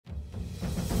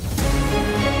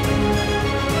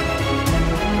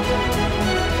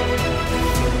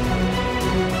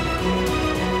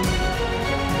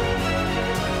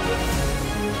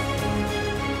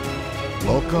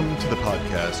Welcome to the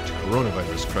podcast,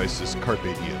 Coronavirus Crisis Carpe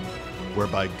Diem, where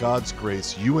by God's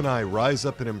grace, you and I rise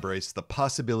up and embrace the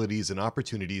possibilities and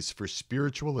opportunities for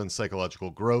spiritual and psychological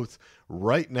growth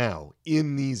right now,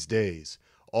 in these days,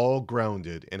 all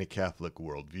grounded in a Catholic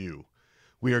worldview.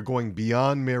 We are going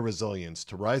beyond mere resilience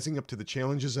to rising up to the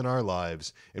challenges in our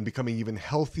lives and becoming even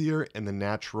healthier in the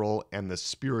natural and the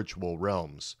spiritual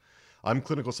realms. I'm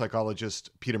clinical psychologist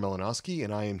Peter Malinowski,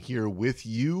 and I am here with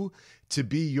you to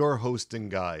be your host and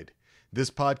guide.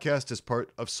 This podcast is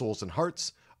part of Souls and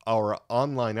Hearts, our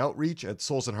online outreach at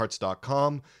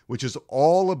soulsandhearts.com, which is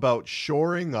all about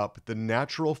shoring up the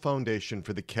natural foundation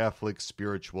for the Catholic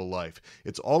spiritual life.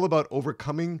 It's all about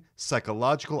overcoming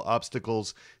psychological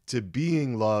obstacles to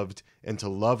being loved and to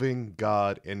loving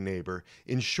God and neighbor.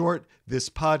 In short, this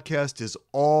podcast is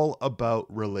all about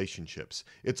relationships.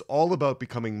 It's all about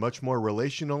becoming much more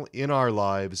relational in our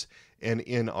lives and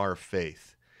in our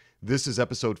faith. This is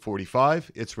episode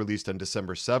 45. It's released on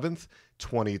December 7th,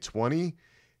 2020.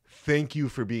 Thank you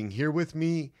for being here with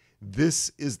me.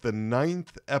 This is the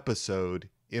 9th episode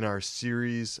in our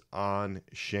series on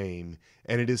shame,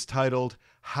 and it is titled,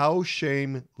 How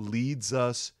Shame Leads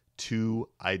Us to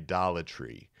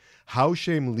Idolatry. How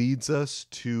Shame Leads Us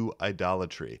to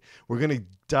Idolatry. We're going to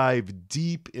dive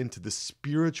deep into the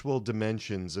spiritual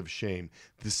dimensions of shame,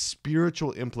 the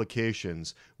spiritual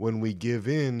implications when we give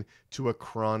in to a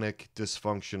chronic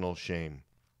dysfunctional shame.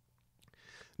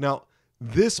 Now,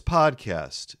 this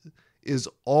podcast is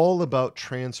all about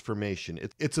transformation.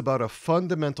 It's about a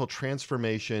fundamental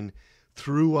transformation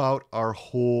throughout our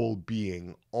whole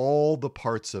being, all the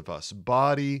parts of us,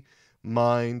 body,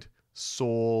 mind,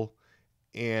 soul,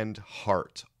 and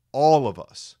heart, all of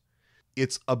us.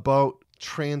 It's about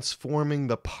transforming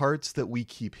the parts that we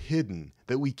keep hidden,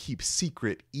 that we keep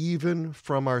secret, even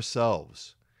from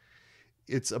ourselves.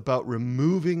 It's about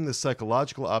removing the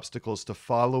psychological obstacles to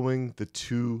following the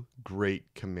two great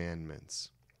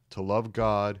commandments, to love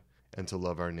God and to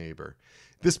love our neighbor.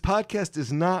 This podcast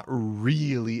is not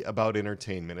really about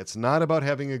entertainment. It's not about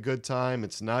having a good time.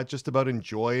 It's not just about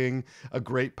enjoying a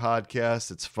great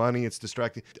podcast. It's funny. It's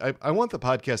distracting. I want the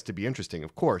podcast to be interesting,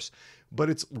 of course, but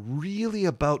it's really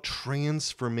about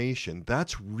transformation.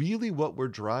 That's really what we're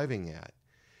driving at.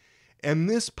 And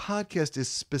this podcast is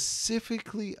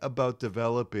specifically about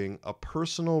developing a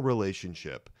personal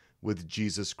relationship with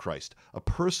Jesus Christ, a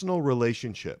personal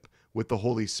relationship with the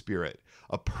Holy Spirit,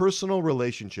 a personal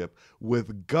relationship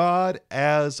with God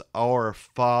as our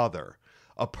Father,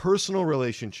 a personal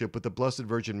relationship with the Blessed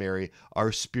Virgin Mary,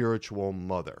 our spiritual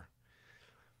mother.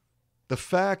 The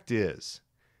fact is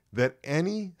that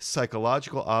any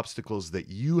psychological obstacles that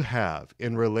you have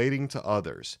in relating to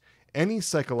others, any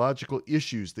psychological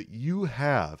issues that you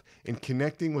have in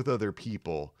connecting with other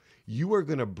people, you are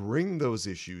going to bring those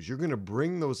issues, you're going to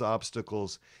bring those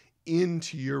obstacles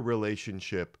into your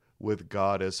relationship with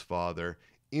God as Father,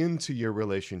 into your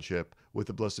relationship with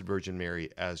the Blessed Virgin Mary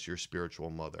as your spiritual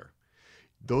mother.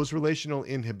 Those relational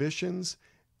inhibitions,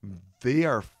 they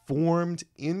are formed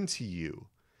into you.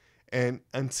 And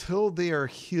until they are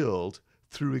healed,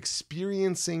 through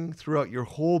experiencing throughout your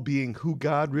whole being who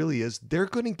God really is, they're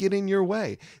going to get in your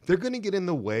way. They're going to get in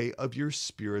the way of your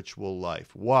spiritual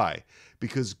life. Why?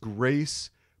 Because grace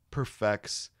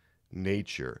perfects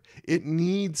nature. It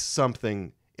needs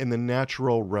something in the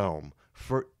natural realm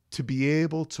to be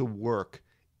able to work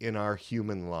in our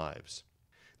human lives.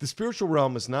 The spiritual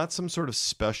realm is not some sort of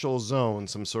special zone,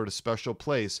 some sort of special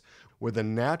place where the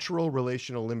natural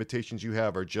relational limitations you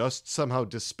have are just somehow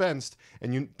dispensed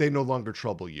and they no longer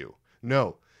trouble you.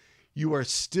 No, you are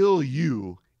still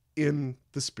you in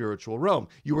the spiritual realm.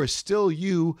 You are still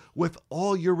you with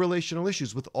all your relational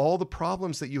issues, with all the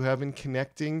problems that you have in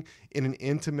connecting in an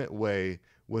intimate way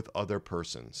with other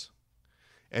persons.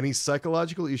 Any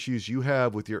psychological issues you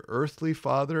have with your earthly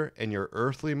father and your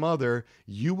earthly mother,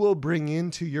 you will bring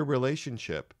into your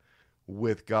relationship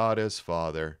with God as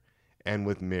Father and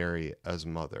with Mary as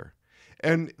Mother.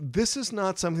 And this is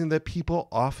not something that people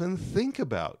often think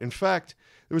about. In fact,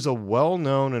 there was a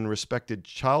well-known and respected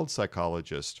child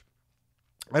psychologist.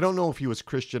 I don't know if he was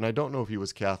Christian. I don't know if he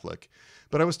was Catholic.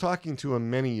 But I was talking to him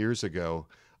many years ago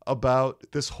about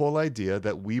this whole idea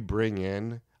that we bring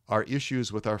in our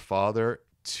issues with our Father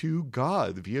to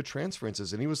God via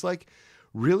transferences. And he was like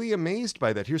really amazed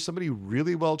by that. Here's somebody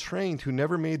really well trained who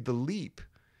never made the leap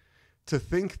to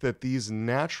think that these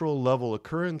natural level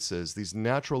occurrences, these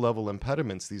natural level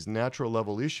impediments, these natural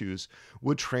level issues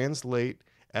would translate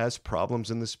as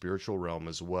problems in the spiritual realm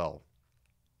as well.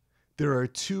 There are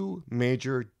two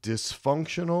major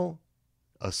dysfunctional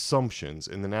assumptions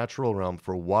in the natural realm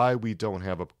for why we don't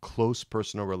have a close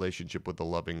personal relationship with the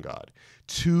loving God.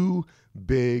 Two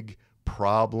big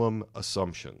problem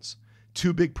assumptions.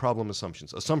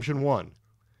 Assumption one.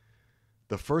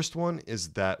 The first one is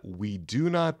that we do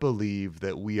not believe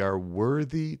that we are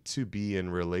worthy to be in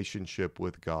relationship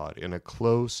with God, in a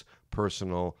close,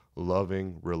 personal,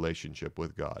 loving relationship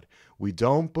with God. We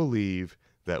don't believe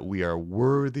that we are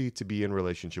worthy to be in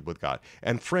relationship with God.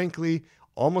 And frankly,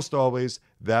 almost always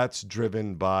that's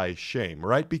driven by shame,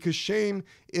 right? Because shame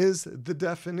is the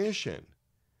definition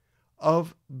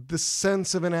of the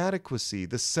sense of inadequacy,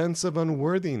 the sense of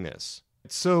unworthiness.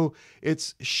 So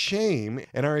it's shame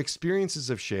and our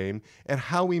experiences of shame and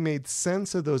how we made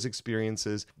sense of those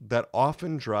experiences that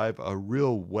often drive a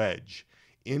real wedge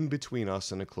in between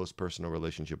us and a close personal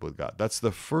relationship with God. That's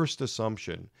the first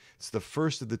assumption. It's the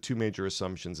first of the two major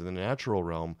assumptions in the natural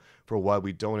realm for why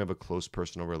we don't have a close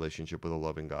personal relationship with a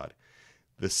loving God.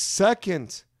 The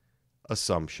second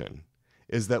assumption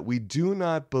is that we do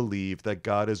not believe that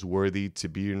God is worthy to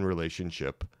be in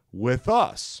relationship with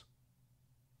us.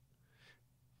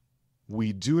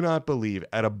 We do not believe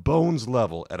at a bones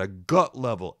level, at a gut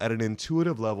level, at an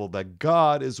intuitive level that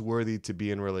God is worthy to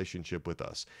be in relationship with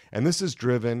us. And this is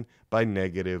driven by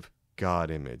negative God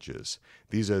images.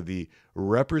 These are the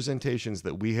representations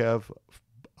that we have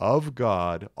of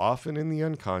God, often in the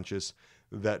unconscious,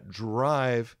 that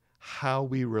drive how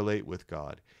we relate with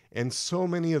God. And so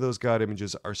many of those God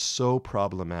images are so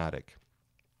problematic.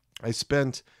 I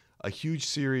spent a huge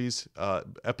series,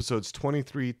 episodes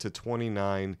 23 to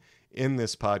 29, in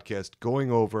this podcast, going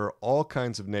over all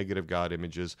kinds of negative God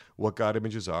images, what God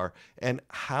images are, and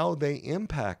how they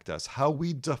impact us, how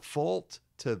we default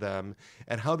to them,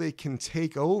 and how they can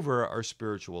take over our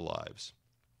spiritual lives.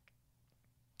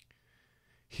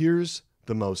 Here's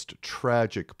the most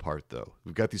tragic part, though.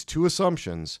 We've got these two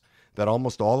assumptions that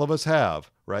almost all of us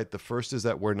have, right? The first is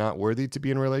that we're not worthy to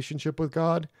be in relationship with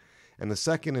God, and the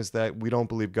second is that we don't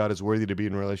believe God is worthy to be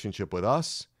in relationship with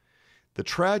us. The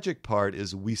tragic part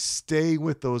is we stay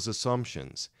with those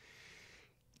assumptions,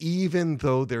 even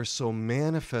though they're so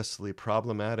manifestly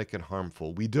problematic and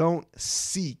harmful. We don't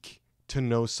seek to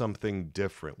know something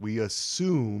different. We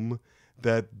assume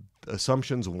that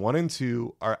assumptions 1 and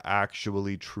 2 are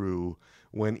actually true,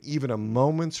 when even a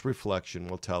moment's reflection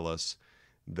will tell us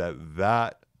that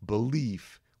that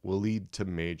belief will lead to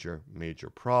major, major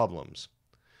problems.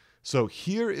 So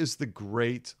here is the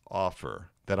great offer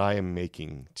that I am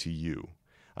making to you.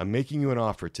 I'm making you an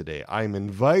offer today. I'm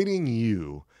inviting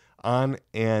you on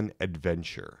an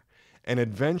adventure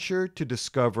to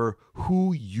discover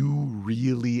who you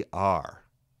really are.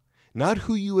 Not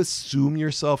who you assume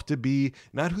yourself to be,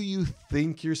 not who you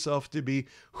think yourself to be,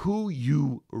 who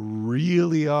you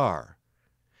really are.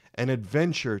 An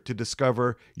adventure to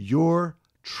discover your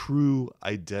true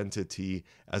identity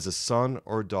as a son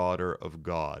or daughter of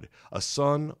God, a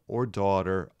son or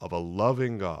daughter of a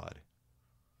loving God.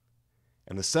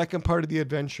 And the second part of the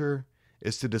adventure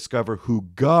is to discover who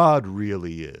God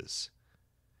really is.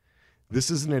 This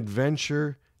is an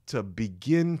adventure to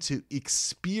begin to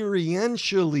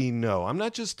experientially know. I'm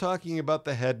not just talking about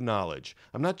the head knowledge.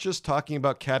 I'm not just talking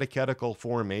about catechetical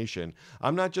formation.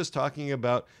 I'm not just talking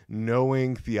about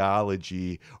knowing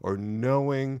theology or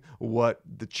knowing what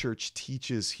the church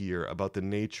teaches here about the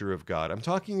nature of God. I'm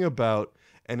talking about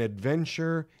an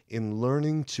adventure in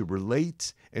learning to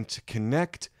relate and to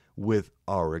connect with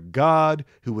our God,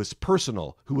 who is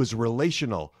personal, who is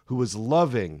relational, who is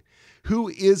loving, who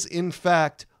is in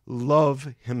fact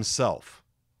love himself.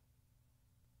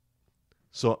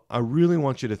 So I really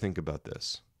want you to think about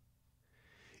this.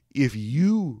 If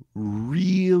you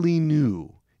really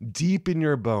knew deep in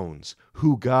your bones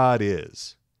who God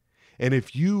is, and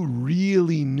if you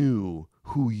really knew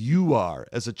who you are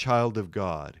as a child of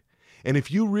God, and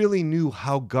if you really knew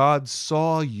how God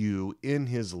saw you in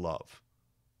his love,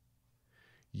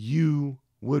 you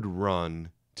would run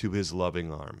to his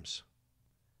loving arms.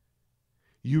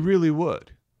 You really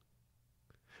would.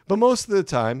 But most of the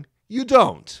time, you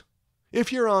don't.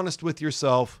 If you're honest with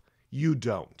yourself, you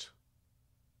don't.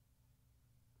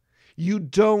 You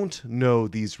don't know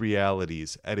these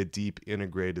realities at a deep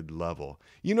integrated level.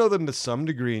 You know them to some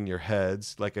degree in your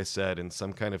heads, like I said, in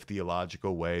some kind of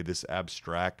theological way, this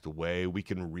abstract way. We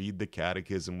can read the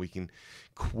catechism, we can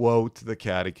quote the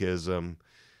catechism.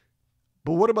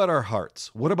 But what about our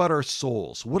hearts? What about our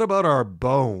souls? What about our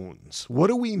bones? What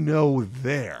do we know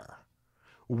there?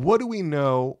 What do we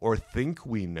know or think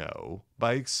we know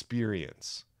by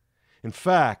experience? In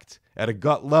fact, at a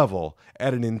gut level,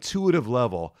 at an intuitive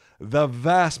level, the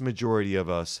vast majority of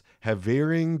us have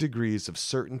varying degrees of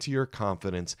certainty or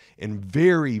confidence in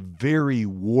very, very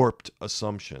warped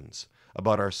assumptions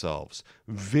about ourselves,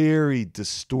 very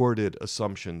distorted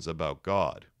assumptions about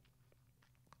God.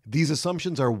 These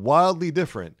assumptions are wildly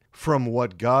different from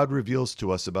what God reveals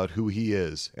to us about who He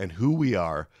is and who we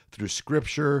are through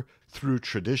Scripture, through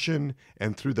tradition,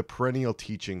 and through the perennial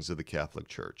teachings of the Catholic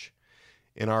Church.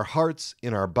 In our hearts,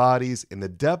 in our bodies, in the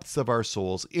depths of our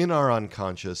souls, in our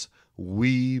unconscious,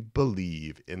 we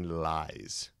believe in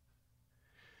lies.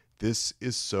 This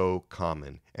is so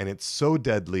common, and it's so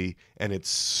deadly, and it's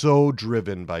so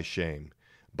driven by shame,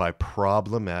 by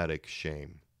problematic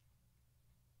shame.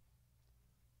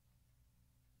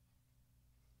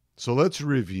 So let's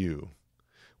review.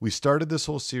 We started this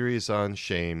whole series on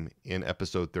shame in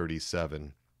episode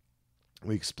 37.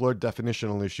 We explored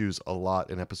definitional issues a lot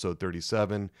in episode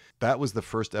 37. That was the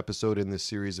first episode in this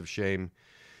series of shame.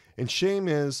 And shame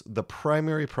is the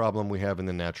primary problem we have in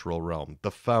the natural realm, the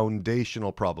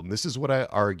foundational problem. This is what I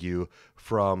argue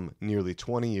from nearly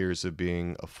 20 years of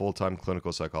being a full-time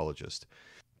clinical psychologist.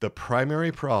 The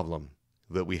primary problem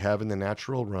that we have in the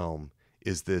natural realm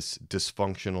is this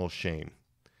dysfunctional shame.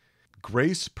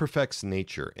 Grace perfects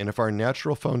nature, and if our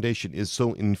natural foundation is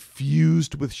so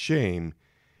infused with shame,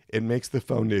 it makes the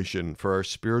foundation for our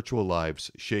spiritual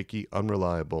lives shaky,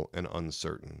 unreliable, and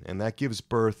uncertain. And that gives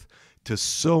birth to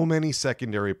so many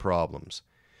secondary problems.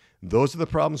 Those are the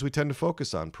problems we tend to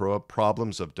focus on.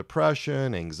 Problems of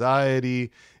depression,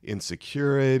 anxiety,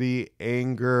 insecurity,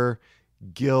 anger,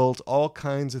 guilt, all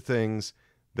kinds of things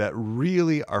that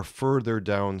really are further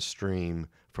downstream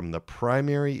from the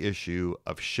primary issue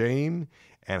of shame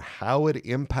and how it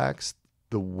impacts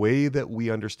the way that we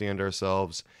understand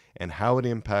ourselves and how it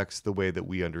impacts the way that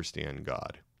we understand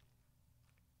God.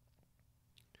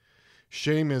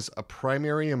 Shame is a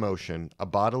primary emotion, a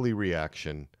bodily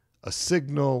reaction, a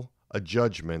signal, a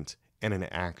judgment, and an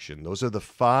action. Those are the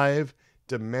five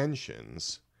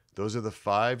dimensions. Those are the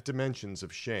five dimensions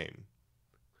of shame.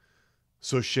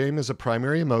 So shame is a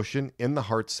primary emotion in the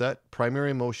heart set.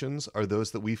 Primary emotions are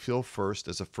those that we feel first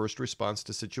as a first response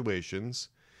to situations.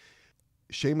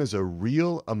 Shame is a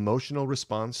real emotional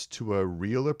response to a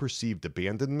real or perceived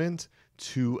abandonment,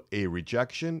 to a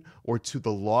rejection, or to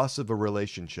the loss of a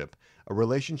relationship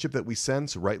that we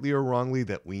sense, rightly or wrongly,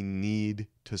 that we need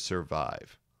to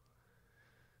survive.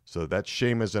 So that's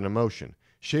shame as an emotion.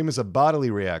 Shame is a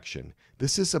bodily reaction.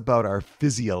 This is about our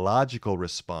physiological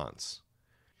response.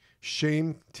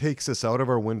 Shame takes us out of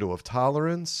our window of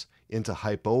tolerance into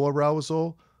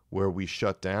hypoarousal, where we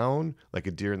shut down like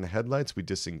a deer in the headlights. We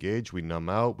disengage, we numb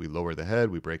out, we lower the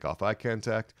head, we break off eye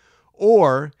contact.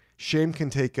 Or shame can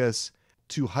take us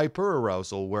to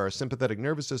hyperarousal, where our sympathetic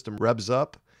nervous system revs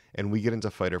up and we get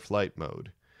into fight or flight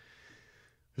mode.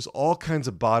 There's all kinds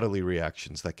of bodily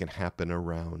reactions that can happen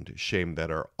around shame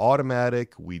that are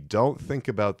automatic. We don't think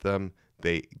about them.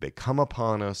 They come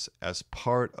upon us as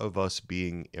part of us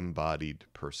being embodied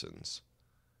persons.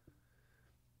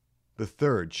 The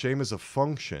third, shame is a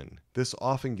function. This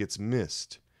often gets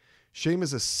missed. Shame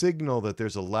is a signal that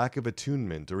there's a lack of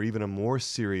attunement or even a more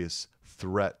serious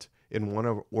threat in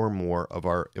one or more of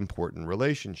our important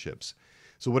relationships.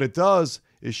 So what it does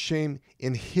is shame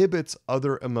inhibits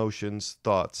other emotions,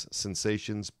 thoughts,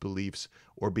 sensations, beliefs,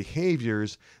 or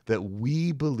behaviors that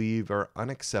we believe are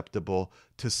unacceptable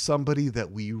to somebody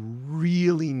that we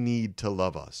really need to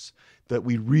love us, that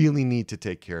we really need to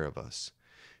take care of us.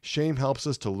 Shame helps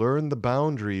us to learn the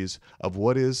boundaries of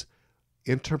what is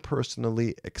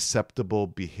interpersonally acceptable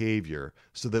behavior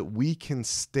so that we can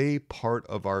stay part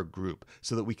of our group,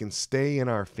 so that we can stay in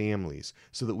our families,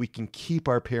 so that we can keep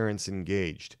our parents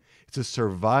engaged. It's a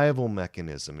survival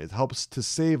mechanism. It helps to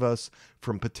save us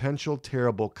from potential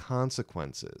terrible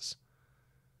consequences.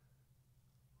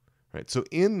 Right? So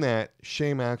in that,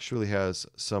 shame actually has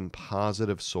some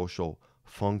positive social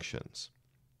functions.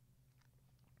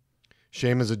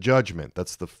 Shame is a judgment.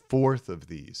 That's the fourth of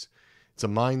these. It's a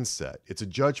mindset. It's a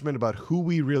judgment about who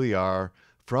we really are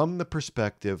from the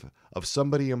perspective of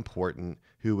somebody important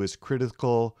who is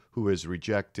critical, who is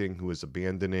rejecting, who is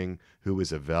abandoning, who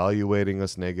is evaluating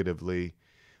us negatively.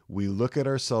 We look at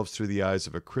ourselves through the eyes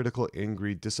of a critical,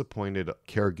 angry, disappointed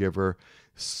caregiver,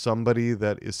 somebody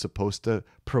that is supposed to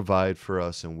provide for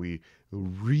us, and we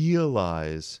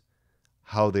realize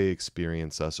how they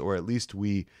experience us, or at least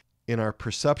we, in our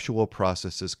perceptual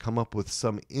processes, come up with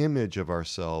some image of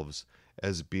ourselves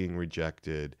as being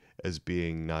rejected, as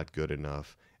being not good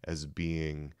enough, as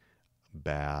being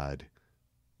bad.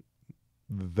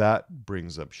 That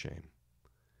brings up shame.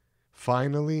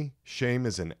 Finally, shame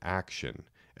is an action.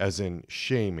 as in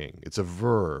shaming. It's a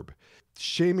verb.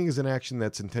 Shaming is an action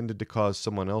that's intended to cause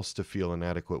someone else to feel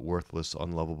inadequate, worthless,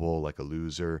 unlovable, like a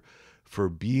loser, for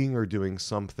being or doing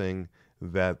something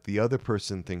that the other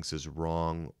person thinks is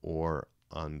wrong or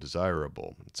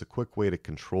undesirable. It's a quick way to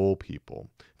control people.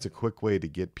 It's a quick way to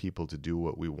get people to do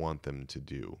what we want them to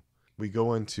do. We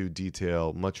go into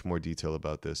detail, much more detail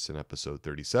about this in episode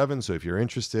 37. So if you're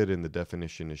interested in the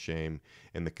definition of shame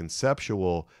and the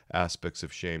conceptual aspects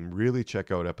of shame, really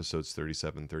check out episodes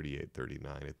 37, 38,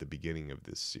 39 at the beginning of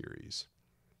this series.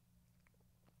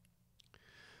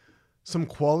 Some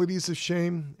qualities of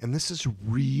shame, and this is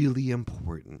really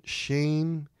important.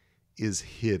 Shame is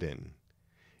hidden.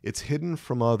 It's hidden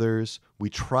from others.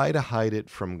 We try to hide it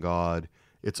from God.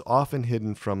 It's often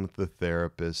hidden from the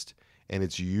therapist, and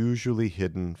it's usually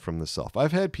hidden from the self.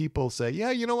 I've had people say,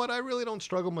 yeah, you know what? I really don't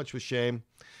struggle much with shame.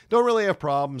 Don't really have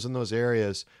problems in those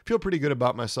areas. Feel pretty good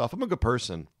about myself. I'm a good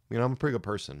person. I'm a pretty good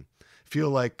person. Feel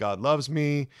like God loves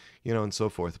me, and so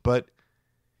forth. But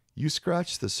you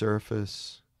scratch the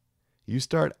surface. You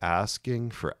start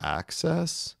asking for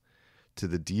access to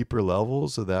the deeper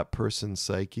levels of that person's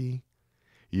psyche.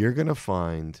 You're going to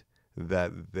find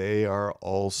that they are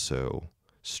also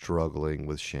struggling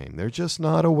with shame. They're just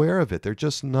not aware of it. They're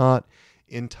just not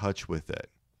in touch with it.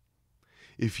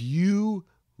 If you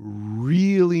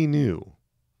really knew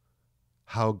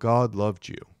how God loved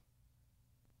you,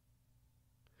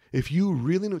 if you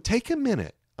really knew, take a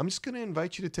minute. I'm just going to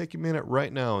invite you to take a minute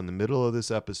right now in the middle of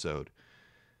this episode.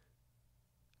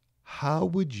 How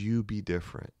would you be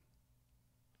different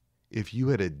if you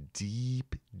had a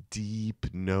deep, deep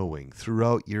knowing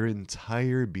throughout your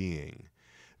entire being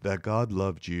that God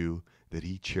loved you, that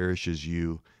he cherishes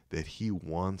you, that he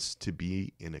wants to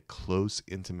be in a close,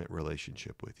 intimate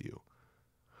relationship with you?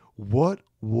 What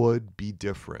would be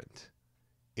different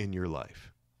in your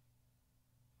life?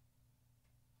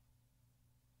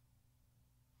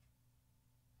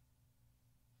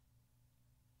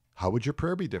 How would your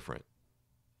prayer be different?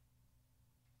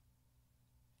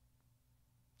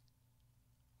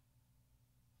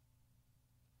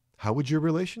 How would your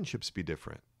relationships be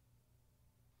different?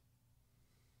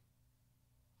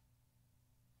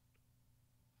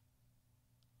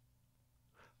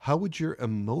 How would your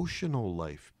emotional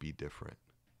life be different?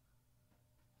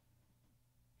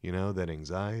 That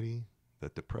anxiety,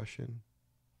 that depression,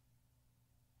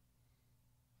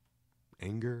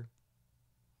 anger.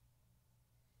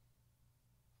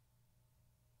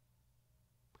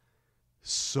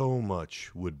 So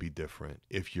much would be different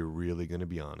if you're really going to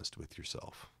be honest with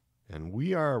yourself. And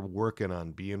we are working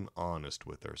on being honest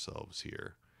with ourselves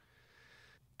here.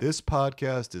 This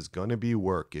podcast is going to be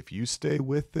work. If you stay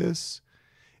with this,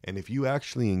 and if you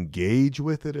actually engage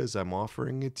with it as I'm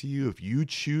offering it to you, if you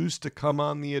choose to come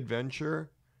on the adventure,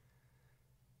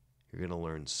 you're going to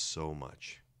learn so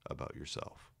much about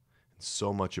yourself, and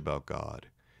so much about God,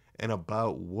 and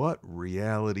about what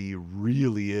reality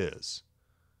really is.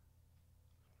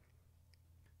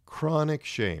 Chronic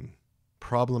shame,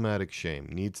 problematic shame,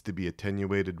 needs to be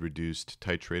attenuated, reduced,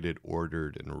 titrated,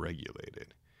 ordered, and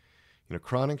regulated.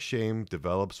 Chronic shame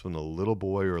develops when a little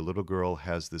boy or a little girl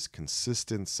has this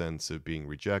consistent sense of being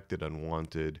rejected,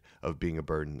 unwanted, of being a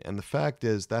burden. And the fact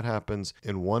is that happens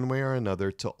in one way or another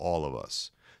to all of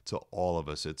us. To all of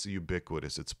us. It's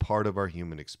ubiquitous. It's part of our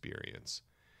human experience.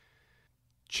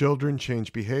 Children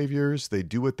change behaviors. They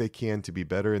do what they can to be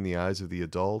better in the eyes of the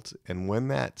adult. And when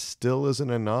that still isn't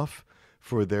enough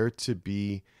for there to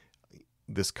be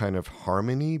this kind of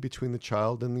harmony between the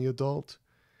child and the adult,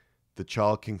 the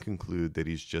child can conclude that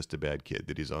he's just a bad kid,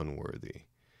 that he's unworthy.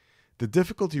 The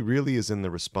difficulty really is in the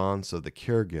response of the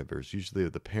caregivers, usually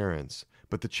of the parents,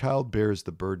 but the child bears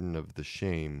the burden of the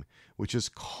shame, which is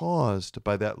caused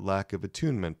by that lack of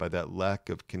attunement, by that lack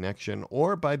of connection,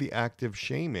 or by the active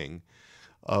shaming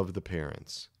of the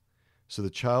parents. So the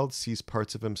child sees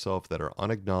parts of himself that are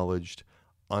unacknowledged,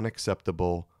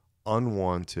 unacceptable,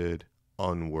 unwanted,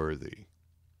 unworthy.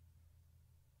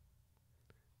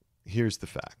 Here's the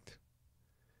fact.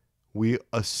 We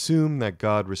assume that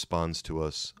God responds to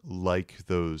us like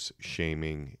those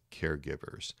shaming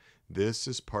caregivers. This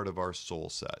is part of our soul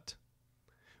set.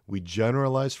 We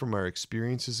generalize from our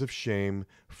experiences of shame,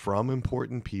 from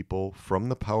important people, from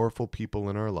the powerful people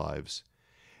in our lives,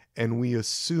 and we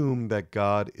assume that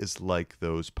God is like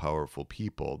those powerful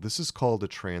people. This is called a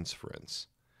transference.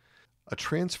 A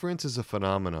transference is a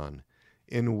phenomenon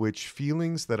in which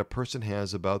feelings that a person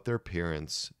has about their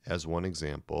parents, as one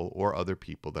example, or other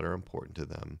people that are important to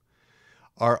them,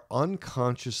 are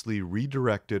unconsciously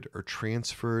redirected or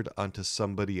transferred onto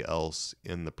somebody else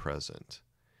in the present.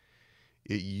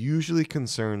 It usually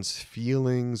concerns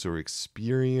feelings or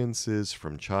experiences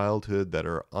from childhood that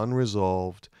are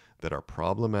unresolved, that are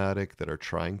problematic, that are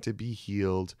trying to be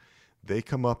healed. They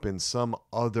come up in some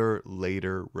other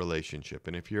later relationship.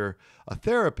 And if you're a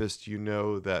therapist, you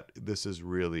know that this is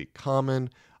really common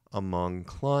among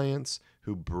clients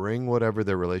who bring whatever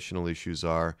their relational issues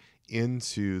are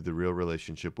into the real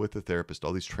relationship with the therapist.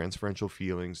 All these transferential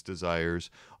feelings, desires,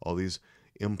 all these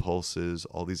impulses,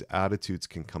 all these attitudes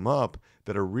can come up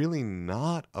that are really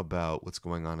not about what's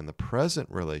going on in the present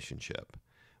relationship,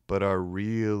 but are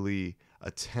really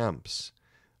attempts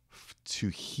to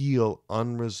heal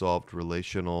unresolved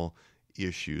relational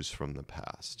issues from the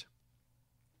past.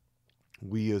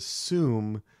 We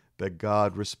assume that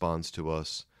God responds to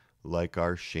us like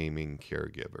our shaming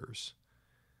caregivers.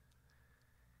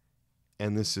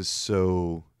 And this is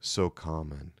so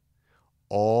common.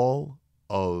 All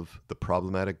of the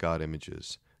problematic God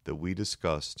images that we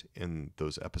discussed in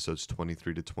those episodes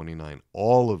 23 to 29,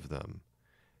 all of them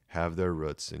have their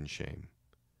roots in shame.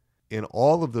 In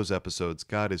all of those episodes,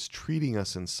 God is treating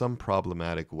us in some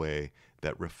problematic way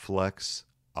that reflects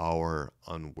our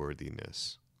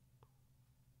unworthiness.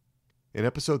 In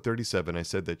episode 37, I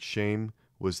said that shame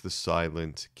was the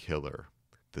silent killer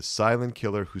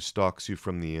who stalks you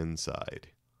from the inside.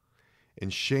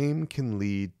 And shame can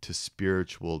lead to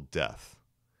spiritual death.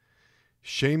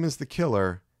 Shame is the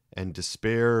killer, and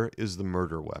despair is the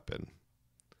murder weapon.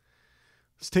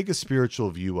 Let's take a spiritual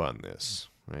view on this.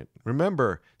 Right?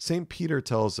 Remember, St. Peter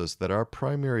tells us that our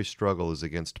primary struggle is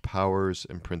against powers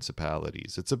and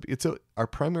principalities. Our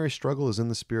primary struggle is in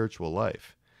the spiritual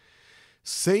life.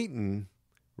 Satan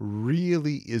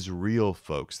really is real,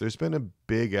 folks. There's been a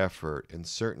big effort in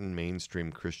certain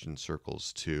mainstream Christian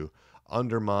circles to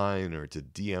undermine or to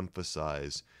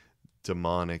de-emphasize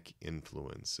demonic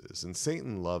influences. And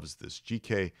Satan loves this.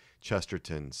 G.K.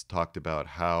 Chesterton's talked about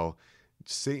how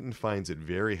Satan finds it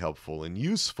very helpful and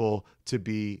useful to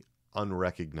be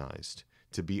unrecognized,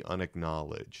 to be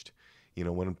unacknowledged.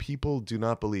 When people do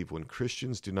not believe, when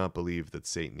Christians do not believe that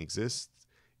Satan exists,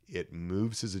 it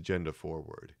moves his agenda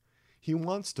forward. He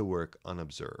wants to work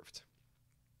unobserved.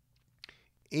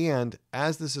 And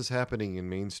as this is happening in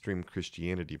mainstream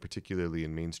Christianity, particularly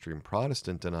in mainstream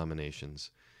Protestant denominations,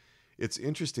 it's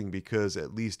interesting because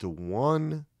at least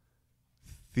one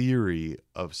theory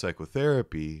of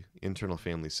psychotherapy, internal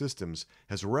family systems,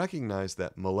 has recognized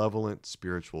that malevolent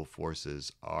spiritual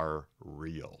forces are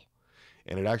real.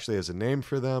 And it actually has a name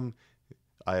for them.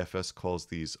 IFS calls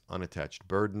these unattached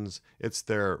burdens. It's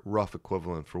their rough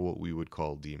equivalent for what we would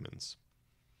call demons.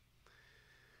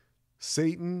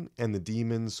 Satan and the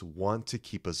demons want to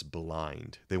keep us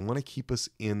blind. They want to keep us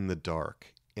in the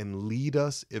dark and lead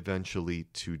us eventually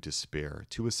to despair,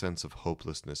 to a sense of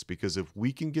hopelessness. Because if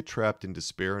we can get trapped in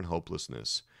despair and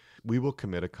hopelessness, we will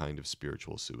commit a kind of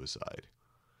spiritual suicide.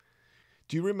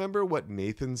 Do you remember what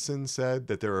Nathanson said,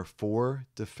 that there are 4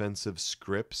 defensive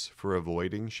scripts for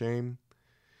avoiding shame?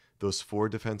 Those 4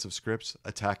 defensive scripts: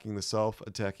 attacking the self,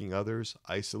 attacking others,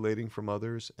 isolating from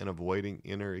others, and avoiding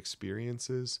inner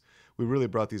experiences. We really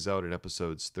brought these out in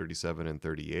episodes 37 and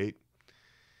 38.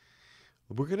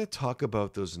 We're going to talk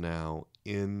about those now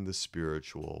in the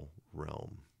spiritual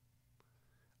realm.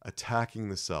 Attacking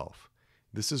the self.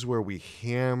 This is where we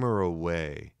hammer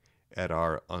away at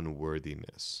our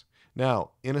unworthiness.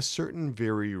 Now, in a certain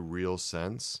very real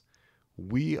sense,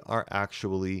 we are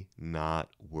actually not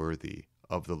worthy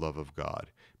of the love of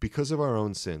God. Because of our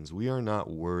own sins, we are not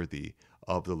worthy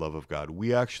of the love of God.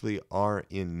 We actually are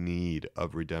in need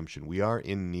of redemption. We are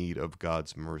in need of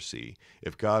God's mercy.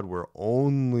 If God were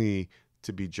only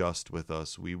to be just with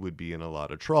us, we would be in a lot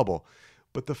of trouble.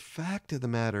 But the fact of the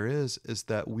matter is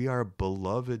that we are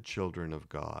beloved children of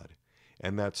God.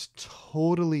 And that's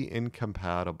totally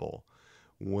incompatible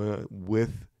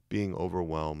with being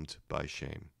overwhelmed by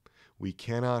shame. We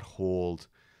cannot hold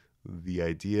the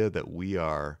idea that we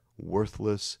are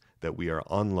worthless, that we are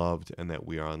unloved, and that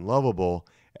we are unlovable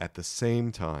at the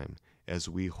same time as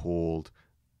we hold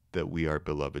that we are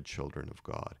beloved children of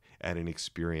God at an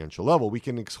experiential level. We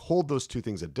can hold those two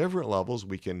things at different levels.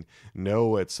 We can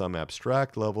know at some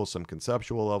abstract level, some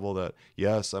conceptual level, that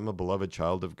yes, I'm a beloved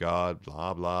child of God,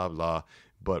 blah, blah, blah,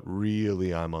 but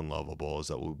really I'm unlovable. Is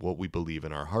that what we believe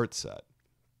in our heart set?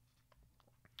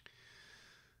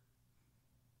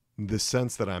 The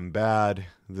sense that I'm bad,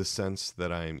 the sense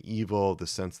that I am evil, the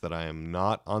sense that I am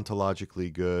not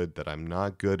ontologically good, that I'm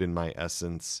not good in my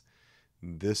essence,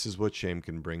 this is what shame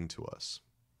can bring to us.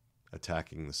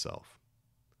 Attacking the self.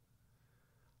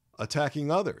 Attacking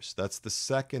others. That's the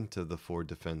second of the 4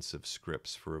 defensive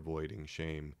scripts for avoiding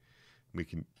shame. We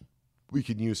We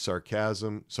can use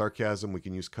sarcasm, we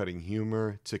can use cutting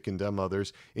humor to condemn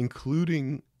others,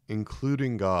 including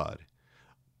God.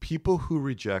 People who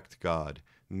reject God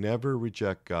never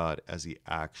reject God as he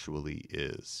actually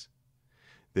is.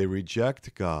 They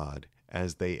reject God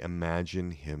as they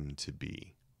imagine him to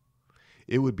be.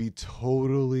 It would be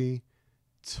totally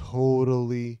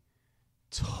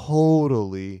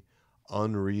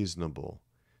unreasonable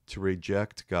to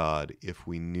reject God if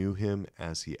we knew him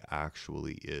as he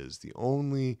actually is. The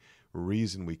only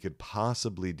reason we could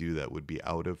possibly do that would be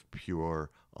out of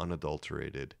pure,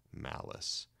 unadulterated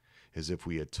malice, as if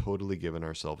we had totally given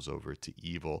ourselves over to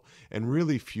evil, and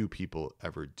really few people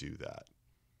ever do that.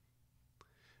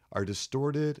 Our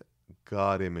distorted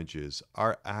God images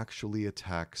are actually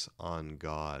attacks on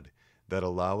God that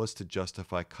allow us to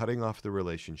justify cutting off the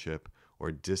relationship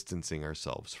or distancing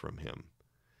ourselves from him.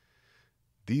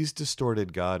 These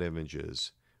distorted God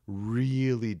images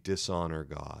really dishonor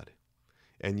God,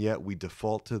 and yet we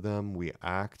default to them. We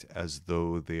act as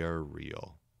though they are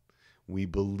real. We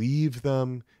believe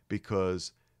them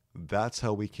because that's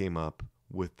how we came up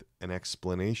with an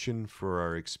explanation for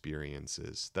our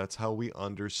experiences. That's how we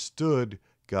understood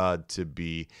God to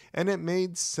be, and it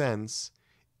made sense,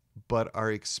 but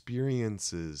our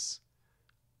experiences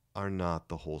are not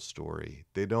the whole story.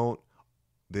 They don't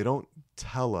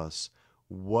tell us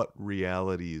what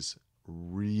realities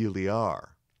really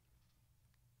are.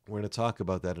 We're going to talk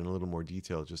about that in a little more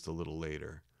detail just a little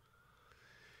later.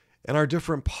 And our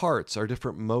different parts, our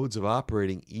different modes of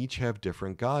operating, each have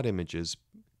different God images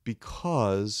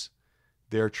because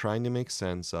they're trying to make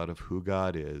sense out of who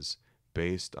God is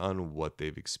based on what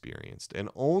they've experienced, and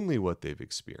only what they've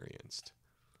experienced.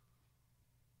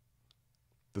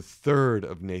 The third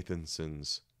of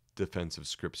Nathanson's defensive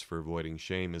scripts for avoiding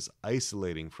shame is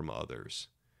isolating from others.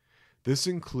 This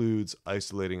includes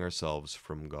isolating ourselves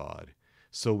from God,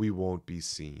 so we won't be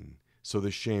seen, so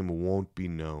the shame won't be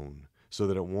known, so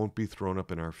that it won't be thrown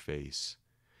up in our face.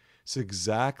 It's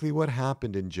exactly what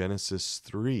happened in Genesis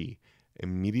 3.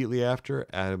 Immediately after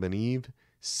Adam and Eve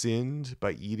sinned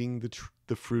by eating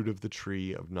the fruit of the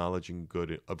tree of knowledge of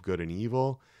good and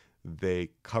evil, they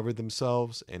covered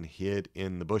themselves and hid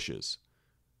in the bushes.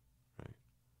 Right?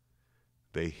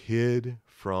 They hid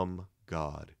from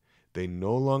God. They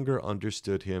no longer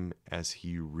understood him as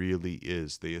he really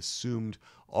is. They assumed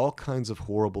all kinds of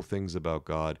horrible things about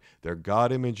God. Their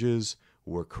God images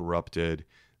were corrupted.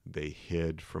 They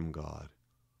hid from God.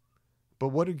 But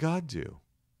what did God do?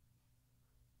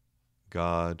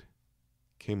 God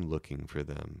came looking for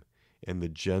them in the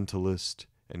gentlest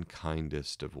and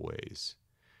kindest of ways.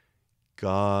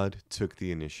 God took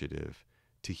the initiative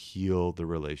to heal the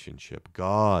relationship.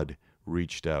 God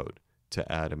reached out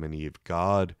to Adam and Eve.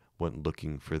 God went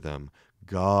looking for them.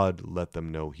 God let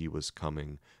them know he was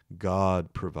coming.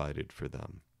 God provided for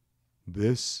them.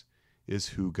 This is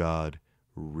who God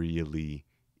really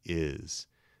is.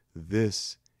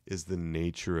 This is the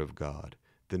nature of God.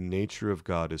 The nature of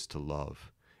God is to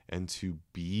love and to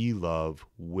be love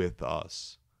with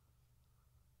us.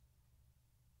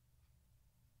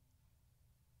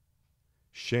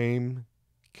 Shame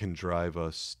can drive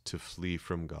us to flee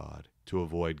from God, to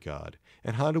avoid God.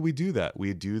 And how do we do that?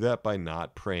 We do that by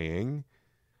not praying,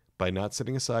 by not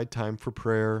setting aside time for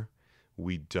prayer.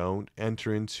 We don't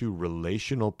enter into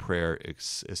relational prayer,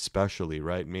 especially,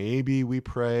 right? Maybe we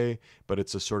pray, but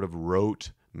it's a sort of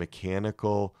rote,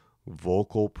 mechanical,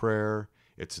 vocal prayer.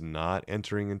 It's not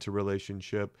entering into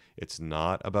relationship. It's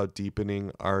not about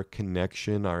deepening our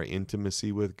connection, our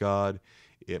intimacy with God.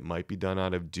 It might be done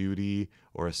out of duty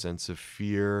or a sense of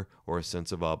fear or a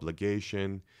sense of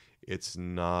obligation. It's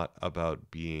not about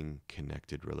being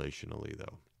connected relationally,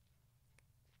 though.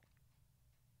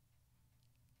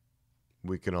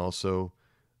 We can also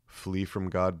flee from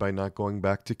God by not going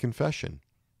back to confession.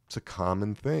 It's a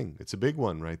common thing. It's a big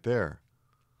one right there.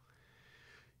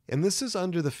 And this is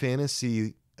under the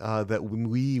fantasy that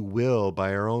we will,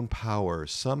 by our own power,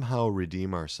 somehow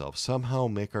redeem ourselves, somehow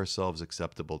make ourselves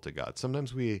acceptable to God.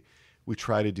 Sometimes we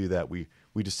try to do that. We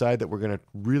decide that we're going to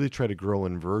really try to grow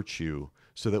in virtue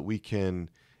so that we can,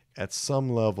 at some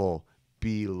level,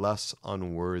 be less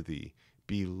unworthy,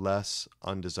 be less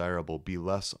undesirable, be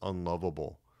less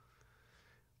unlovable.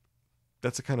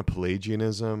 That's a kind of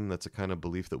Pelagianism. That's a kind of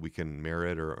belief that we can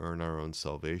merit or earn our own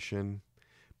salvation.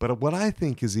 But what I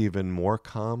think is even more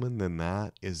common than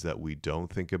that is that we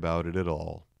don't think about it at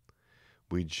all.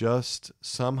 We just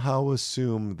somehow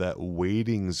assume that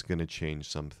waiting's going to change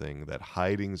something, that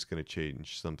hiding's going to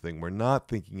change something. We're not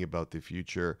thinking about the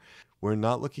future. We're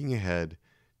not looking ahead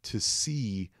to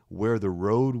see where the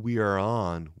road we are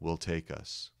on will take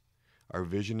us. Our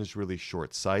vision is really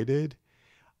short-sighted.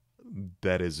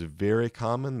 That is very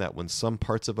common, that when some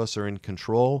parts of us are in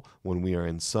control, when we are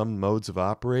in some modes of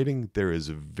operating, there is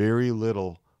very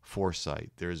little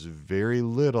foresight. There is very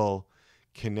little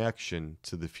connection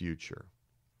to the future.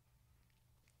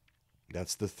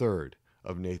 That's the third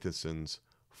of Nathason's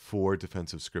 4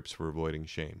 defensive scripts for avoiding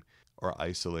shame, or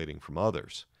isolating from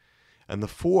others. And the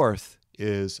fourth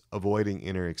is avoiding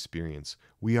inner experience.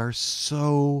 We are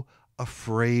so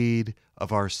afraid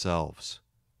of ourselves.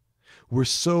 We're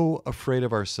so afraid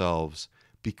of ourselves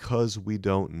because we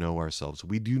don't know ourselves.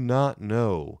 We do not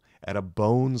know at a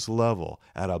bones level,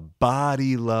 at a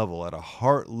body level, at a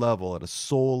heart level, at a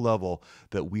soul level,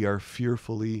 that we are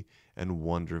fearfully and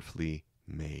wonderfully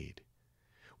made.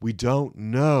 We don't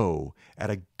know at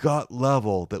a gut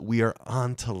level that we are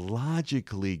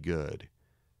ontologically good,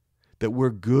 that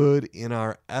we're good in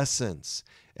our essence.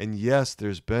 And yes,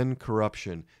 there's been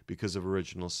corruption because of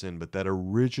original sin, but that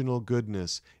original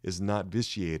goodness is not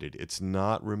vitiated. It's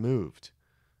not removed.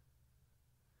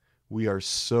 We are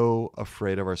so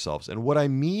afraid of ourselves. And what I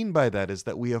mean by that is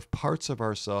that we have parts of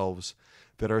ourselves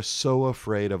that are so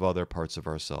afraid of other parts of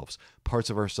ourselves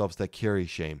that carry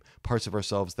shame, parts of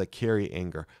ourselves that carry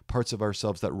anger, parts of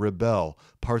ourselves that rebel,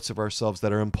 parts of ourselves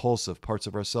that are impulsive, parts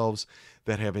of ourselves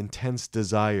that have intense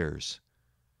desires.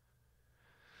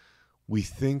 We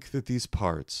think that these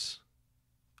parts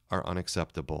are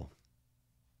unacceptable.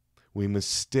 We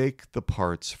mistake the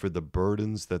parts for the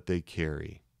burdens that they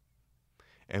carry.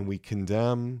 And we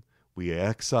condemn, we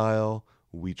exile,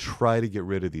 we try to get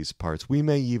rid of these parts. We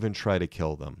may even try to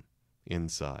kill them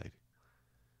inside.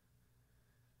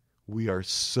 We are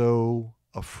so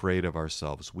afraid of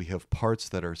ourselves. We have parts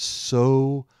that are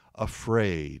so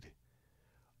afraid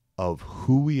of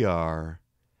who we are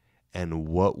and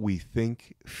what we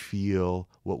think, feel,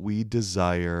 what we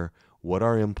desire, what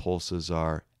our impulses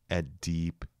are at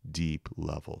deep, deep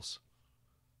levels.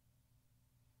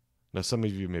 Now, some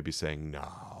of you may be saying,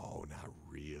 no, not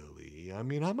really. I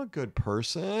mean, I'm a good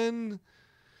person.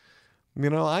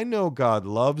 I know God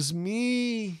loves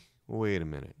me. Wait a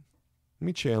minute. Let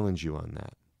me challenge you on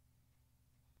that.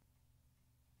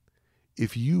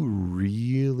 If you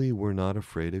really were not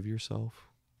afraid of yourself,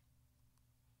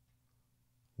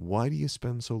 why do you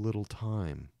spend so little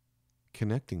time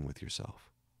connecting with yourself?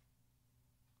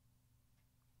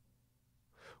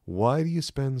 Why do you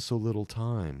spend so little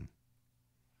time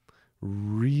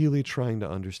really trying to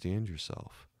understand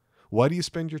yourself? Why do you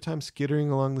spend your time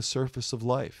skittering along the surface of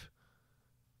life?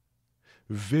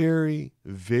 Very,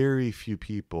 very few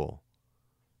people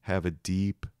have a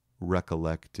deep,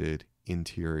 recollected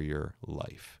interior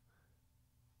life.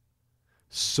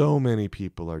 So many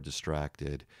people are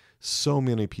distracted. So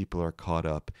many people are caught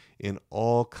up in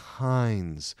all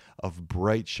kinds of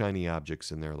bright, shiny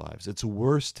objects in their lives. It's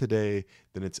worse today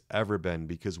than it's ever been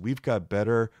because we've got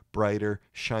better, brighter,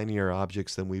 shinier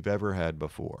objects than we've ever had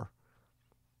before.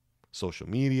 Social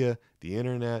media, the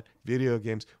internet, video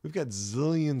games. We've got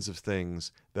zillions of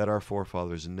things that our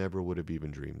forefathers never would have even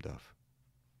dreamed of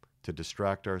to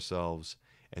distract ourselves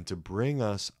and to bring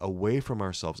us away from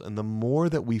ourselves. And the more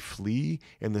that we flee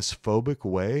in this phobic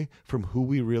way from who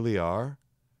we really are,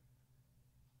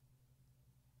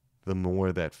 the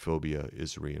more that phobia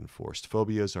is reinforced.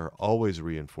 Phobias are always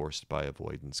reinforced by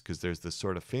avoidance because there's this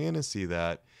sort of fantasy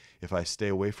that if I stay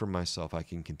away from myself, I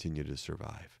can continue to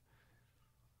survive.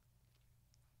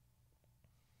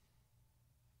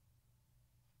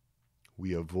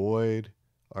 We avoid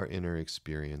our inner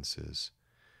experiences.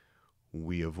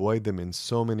 We avoid them in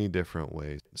so many different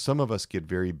ways. Some of us get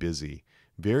very busy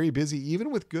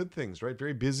even with good things, right?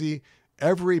 Very busy.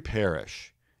 Every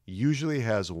parish usually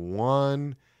has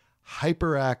one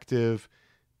hyperactive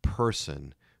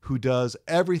person who does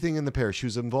everything in the parish,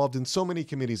 who's involved in so many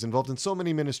committees, involved in so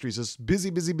many ministries, is busy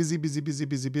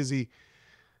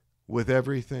with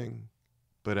everything,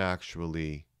 but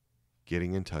actually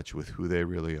getting in touch with who they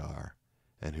really are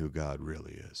and who God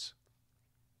really is.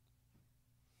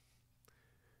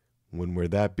 When we're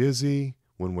that busy,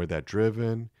 when we're that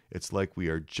driven, it's like we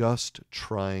are just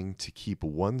trying to keep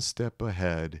one step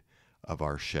ahead of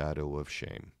our shadow of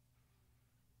shame.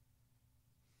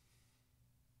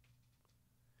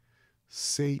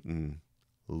 Satan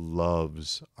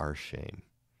loves our shame.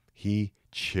 He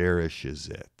cherishes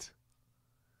it.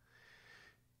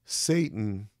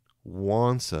 Satan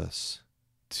wants us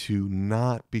to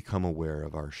not become aware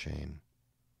of our shame,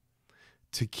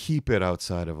 to keep it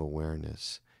outside of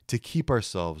awareness, to keep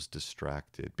ourselves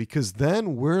distracted, because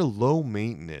then we're low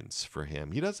maintenance for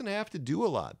him. He doesn't have to do a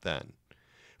lot then.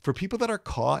 For people that are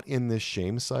caught in this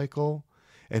shame cycle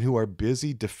and who are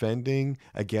busy defending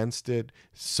against it,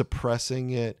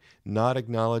 suppressing it, not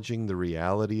acknowledging the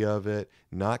reality of it,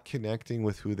 not connecting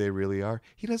with who they really are,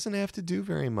 he doesn't have to do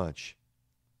very much.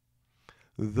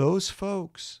 Those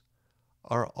folks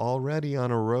are already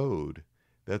on a road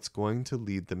that's going to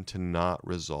lead them to not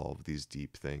resolve these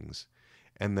deep things,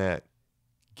 and that,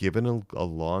 given a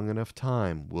long enough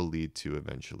time, will lead to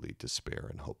eventually despair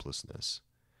and hopelessness.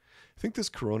 I think this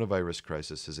coronavirus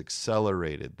crisis has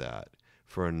accelerated that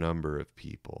for a number of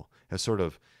people,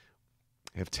 have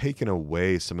taken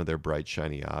away some of their bright,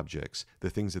 shiny objects, the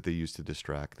things that they use to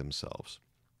distract themselves,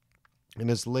 and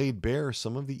has laid bare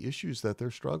some of the issues that they're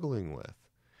struggling with.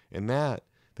 And that,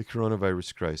 the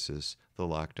coronavirus crisis, the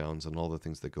lockdowns, and all the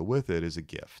things that go with it, is a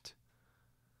gift.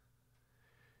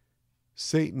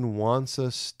 Satan wants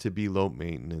us to be low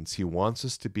maintenance. He wants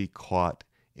us to be caught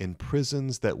in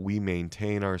prisons that we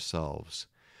maintain ourselves.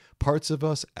 Parts of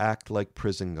us act like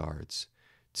prison guards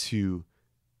to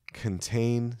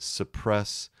contain,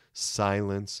 suppress,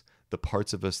 silence the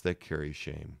parts of us that carry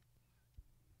shame.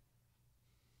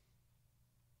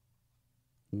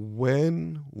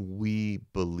 When we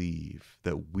believe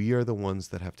that we are the ones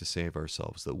that have to save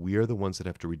ourselves, that we are the ones that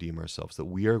have to redeem ourselves, that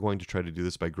we are going to try to do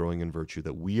this by growing in virtue,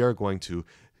 that we are going to,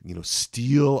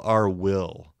 steel our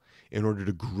will in order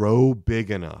to grow big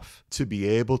enough to be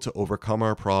able to overcome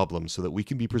our problems so that we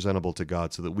can be presentable to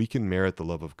God, so that we can merit the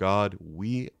love of God,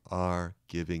 we are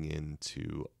giving in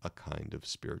to a kind of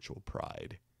spiritual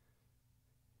pride,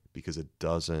 because it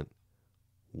doesn't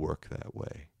work that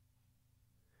way.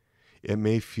 It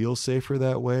may feel safer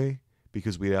that way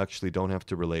because we actually don't have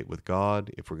to relate with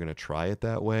God. If we're going to try it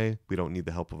that way, we don't need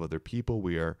the help of other people.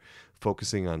 We are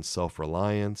focusing on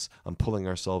self-reliance, on pulling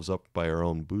ourselves up by our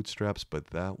own bootstraps,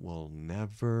 but that will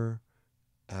never,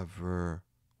 ever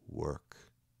work.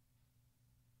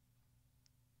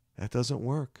 That doesn't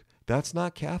work. That's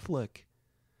not Catholic.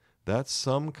 That's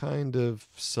some kind of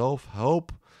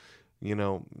self-help,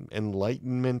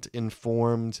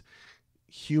 enlightenment-informed,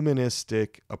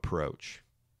 humanistic approach.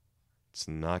 It's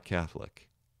not Catholic.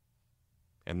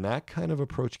 And that kind of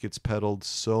approach gets peddled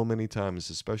so many times,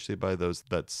 especially by those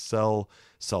that sell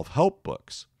self-help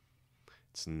books.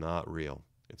 It's not real.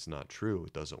 It's not true.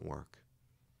 It doesn't work.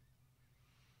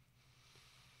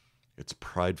 It's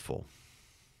prideful.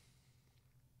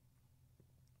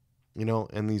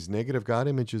 And these negative God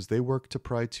images, they work to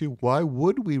pride too. Why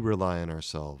would we rely on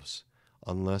ourselves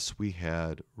unless we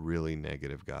had really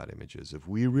negative God images? If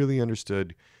we really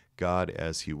understood God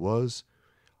as he was,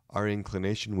 our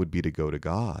inclination would be to go to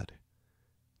God,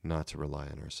 not to rely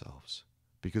on ourselves,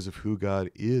 because of who God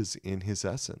is in his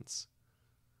essence.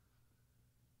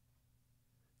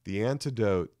 The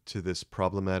antidote to this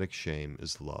problematic shame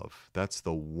is love. That's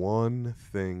the one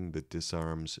thing that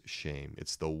disarms shame.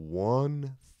 It's the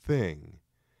one thing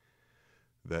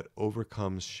that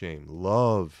overcomes shame.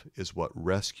 Love is what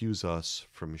rescues us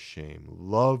from shame.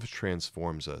 Love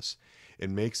transforms us. It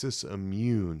makes us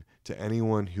immune to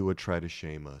anyone who would try to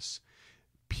shame us.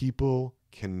 People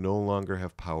can no longer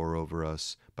have power over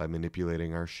us by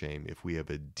manipulating our shame if we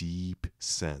have a deep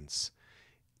sense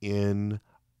in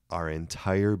our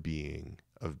entire being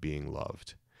of being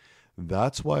loved.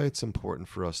 That's why it's important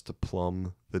for us to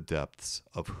plumb the depths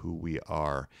of who we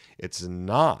are. It's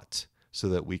not so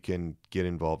that we can get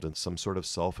involved in some sort of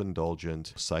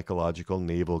self-indulgent psychological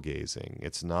navel-gazing.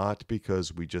 It's not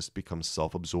because we just become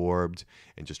self-absorbed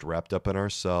and just wrapped up in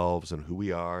ourselves and who we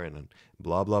are and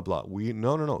blah, blah, blah.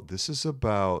 No. This is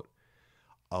about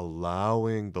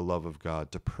allowing the love of God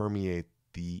to permeate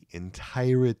the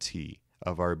entirety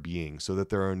of our being so that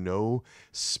there are no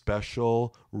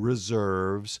special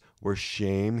reserves where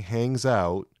shame hangs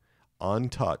out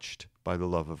untouched by the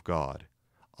love of God,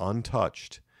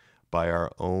 untouched by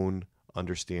our own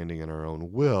understanding and our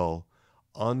own will,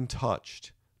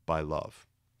 untouched by love.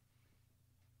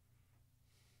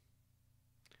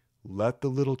 Let the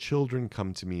little children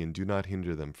come to me and do not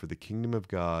hinder them, for the kingdom of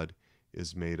God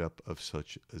is made up of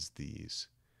such as these.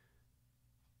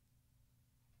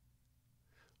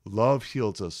 Love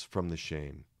heals us from the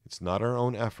shame. It's not our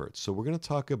own efforts. So we're going to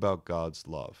talk about God's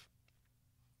love.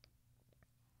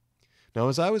 Now,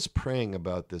 as I was praying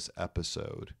about this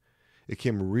episode, it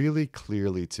came really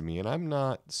clearly to me, and I'm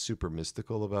not super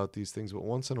mystical about these things, but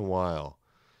once in a while,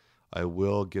 I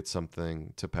will get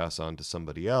something to pass on to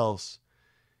somebody else.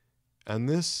 And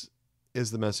this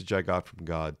is the message I got from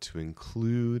God to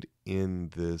include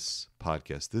in this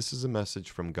podcast. This is a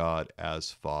message from God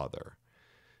as Father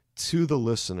to the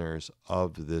listeners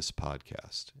of this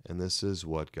podcast. And this is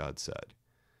what God said.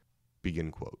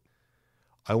 Begin quote.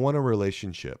 I want a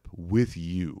relationship with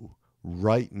you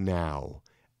right now,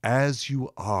 as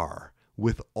you are,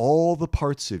 with all the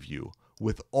parts of you,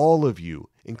 with all of you,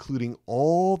 including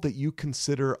all that you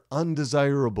consider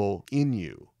undesirable in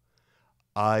you.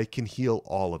 I can heal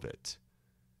all of it,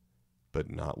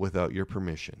 but not without your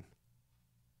permission."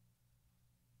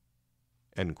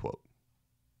 End quote.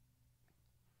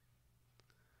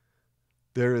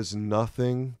 There is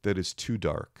nothing that is too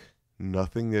dark,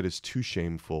 nothing that is too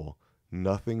shameful,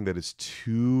 nothing that is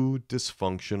too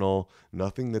dysfunctional,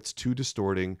 nothing that's too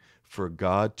distorting for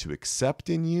God to accept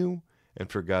in you and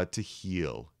for God to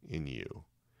heal in you.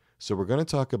 So we're going to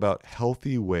talk about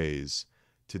healthy ways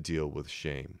to deal with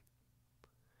shame.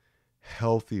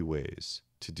 Healthy ways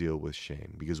to deal with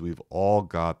shame, because we've all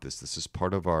got this. This is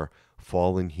part of our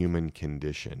fallen human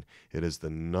condition. It is the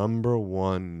number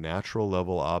one natural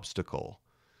level obstacle.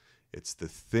 It's the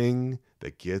thing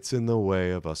that gets in the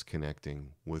way of us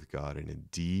connecting with God in a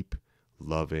deep,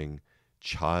 loving,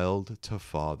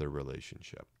 child-to-father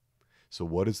relationship. So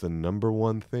what is the number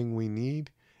one thing we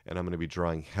need? And I'm going to be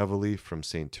drawing heavily from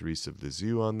St. Therese of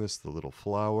Lisieux on this, the little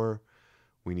flower.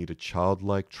 We need a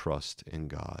childlike trust in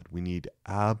God. We need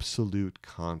absolute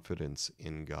confidence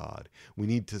in God. We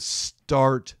need to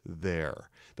start there.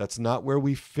 That's not where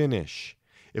we finish.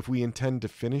 If we intend to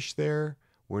finish there,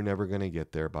 we're never going to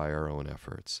get there by our own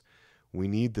efforts. We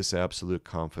need this absolute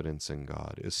confidence in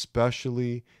God,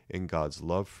 especially in God's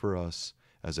love for us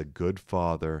as a good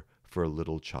father for a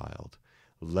little child.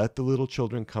 Let the little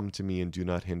children come to me and do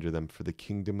not hinder them, for the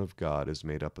kingdom of God is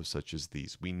made up of such as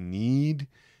these. We need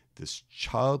this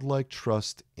childlike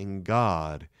trust in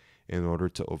God in order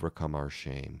to overcome our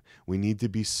shame. We need to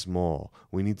be small.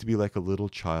 We need to be like a little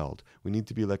child. We need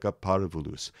to be like a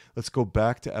parvulus. Let's go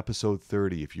back to episode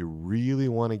 30. If you really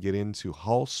want to get into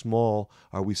how small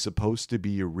are we supposed to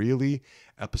be, really,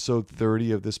 episode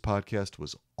 30 of this podcast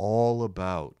was all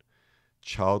about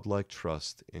childlike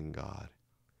trust in God.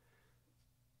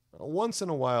 Once in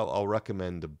a while, I'll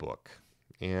recommend a book.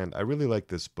 And I really like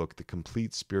this book, The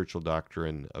Complete Spiritual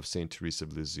Doctrine of St. Therese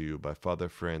of Lisieux by Father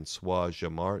Francois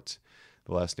Jamart.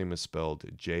 The last name is spelled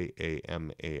Jamart.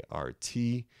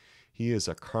 He is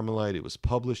a Carmelite. It was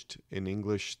published in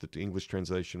English. The English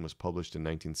translation was published in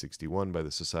 1961 by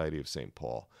the Society of St.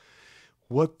 Paul.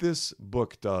 What this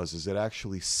book does is it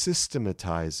actually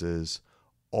systematizes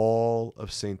all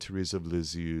of St. Therese of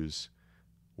Lisieux's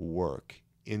work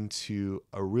into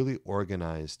a really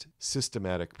organized,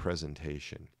 systematic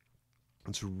presentation.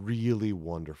 It's really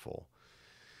wonderful.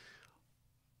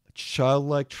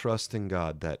 Childlike trust in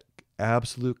God, that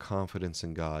absolute confidence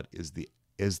in God, is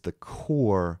the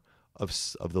core of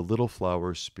the little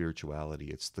flower's spirituality.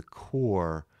 It's the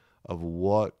core of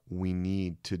what we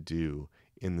need to do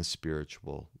in the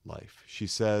spiritual life. She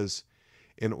says,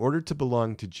 in order to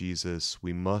belong to Jesus,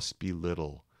 we must be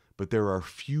little. But there are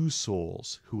few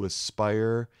souls who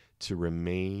aspire to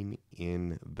remain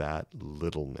in that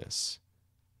littleness.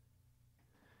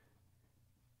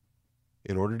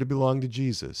 In order to belong to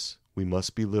Jesus, we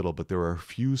must be little, but there are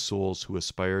few souls who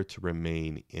aspire to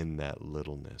remain in that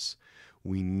littleness.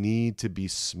 We need to be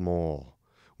small.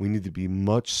 We need to be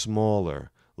much smaller,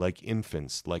 like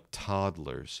infants, like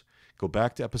toddlers. Go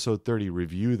back to episode 30,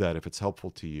 review that if it's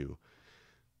helpful to you.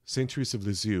 St. Therese of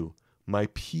Lisieux, my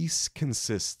peace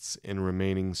consists in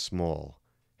remaining small.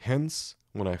 Hence,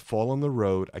 when I fall on the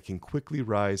road, I can quickly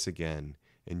rise again,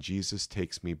 and Jesus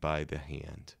takes me by the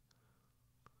hand.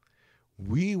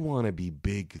 We want to be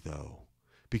big, though,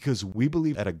 because we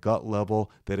believe at a gut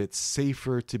level that it's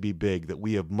safer to be big, that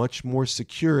we have much more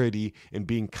security in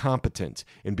being competent,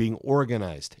 in being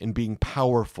organized, in being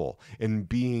powerful, in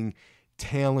being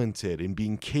talented, and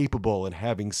being capable, and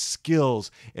having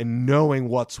skills, and knowing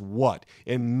what's what,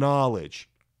 and knowledge.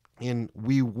 And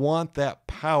we want that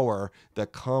power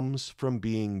that comes from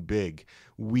being big.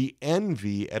 We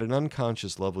envy, at an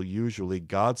unconscious level, usually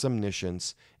God's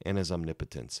omniscience and his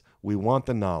omnipotence. We want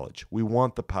the knowledge. We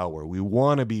want the power. We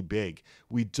want to be big.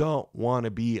 We don't want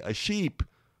to be a sheep.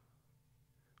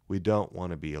 We don't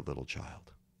want to be a little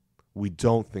child. We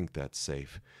don't think that's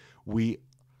safe. We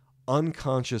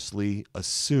unconsciously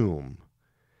assume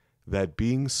that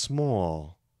being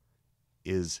small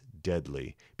is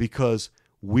deadly because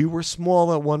we were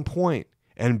small at one point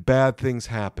and bad things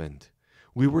happened.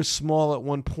 We were small at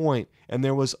one point and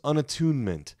there was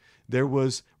unattunement. There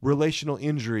was relational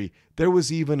injury. There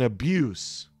was even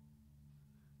abuse.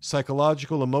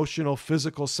 Psychological, emotional,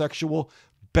 physical, sexual.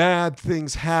 Bad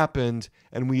things happened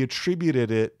and we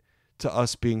attributed it to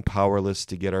us being powerless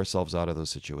to get ourselves out of those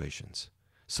situations.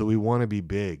 So we want to be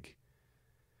big.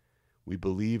 We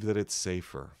believe that it's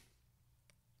safer.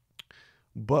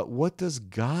 But what does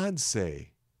God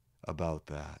say about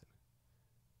that?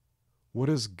 What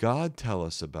does God tell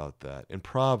us about that? In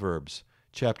Proverbs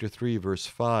chapter 3, verse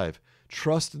 5.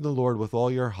 Trust in the Lord with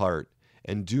all your heart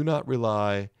and do not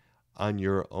rely on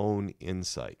your own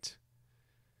insight.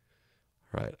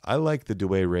 Right. I like the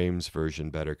Douay-Rheims version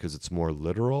better because it's more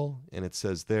literal, and it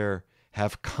says there,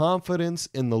 have confidence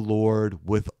in the Lord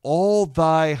with all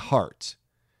thy heart,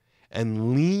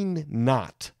 and lean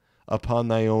not upon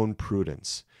thy own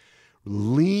prudence.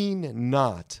 Lean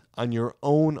not on your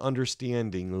own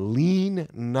understanding. Lean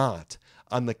not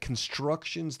on the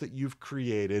constructions that you've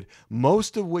created,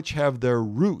 most of which have their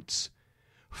roots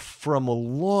from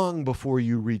long before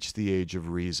you reach the age of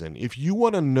reason. If you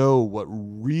want to know what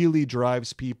really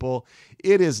drives people,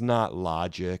 it is not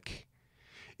logic.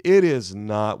 It is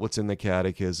not what's in the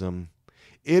catechism.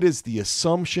 It is the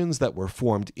assumptions that were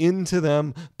formed into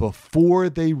them before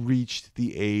they reached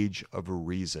the age of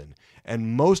reason.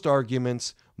 And most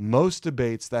arguments, most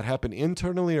debates that happen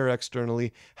internally or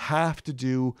externally have to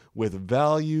do with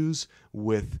values,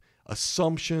 with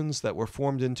assumptions that were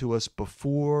formed into us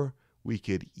before we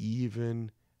could even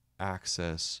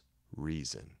access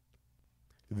reason.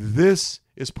 This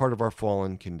is part of our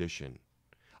fallen condition.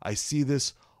 I see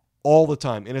this all the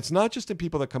time. And it's not just in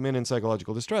people that come in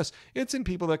psychological distress. It's in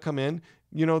people that come in,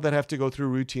 that have to go through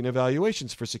routine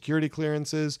evaluations for security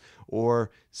clearances, or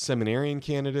seminarian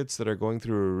candidates that are going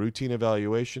through a routine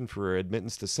evaluation for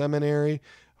admittance to seminary,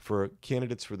 for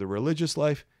candidates for the religious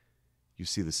life. You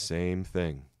see the same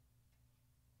thing.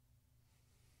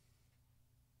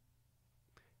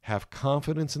 Have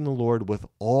confidence in the Lord with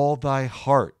all thy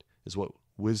heart, is what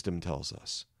wisdom tells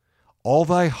us. All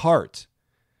thy heart.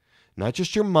 Not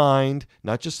just your mind,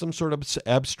 not just some sort of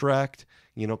abstract,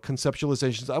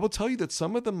 conceptualizations. I will tell you that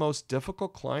some of the most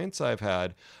difficult clients I've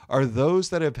had are those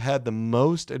that have had the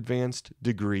most advanced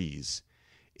degrees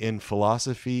in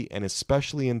philosophy and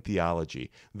especially in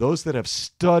theology. Those that have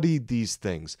studied these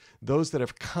things, those that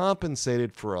have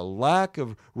compensated for a lack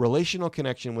of relational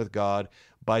connection with God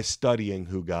by studying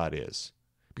who God is.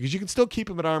 Because you can still keep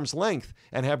him at arm's length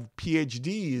and have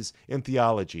PhDs in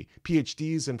theology,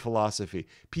 PhDs in philosophy,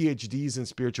 PhDs in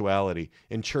spirituality,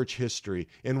 in church history,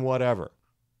 in whatever.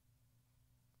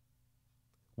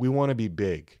 We want to be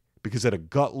big because at a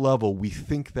gut level, we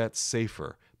think that's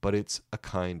safer, but it's a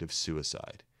kind of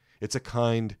suicide. It's a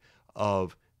kind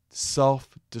of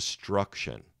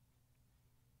self-destruction.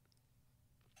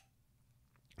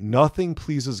 Nothing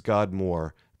pleases God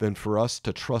more than for us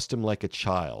to trust him like a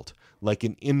child, like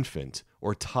an infant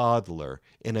or toddler,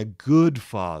 in a good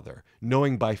father,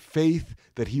 knowing by faith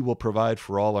that he will provide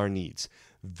for all our needs.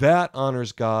 That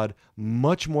honors God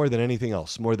much more than anything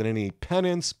else, more than any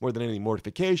penance, more than any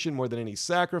mortification, more than any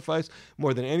sacrifice,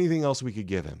 more than anything else we could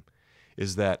give him,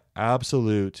 is that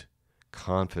absolute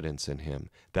confidence in him,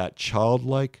 that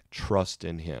childlike trust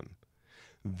in him.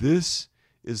 This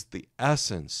is the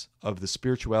essence of the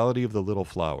spirituality of the little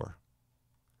flower.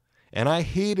 And I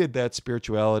hated that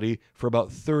spirituality for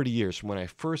about 30 years, from when I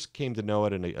first came to know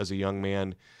it as a young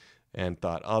man, and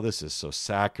thought, oh, this is so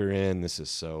saccharine. This is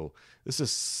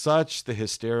such the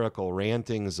hysterical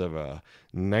rantings of a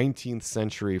 19th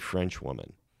century French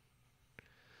woman.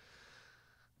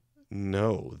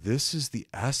 No, this is the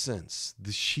essence.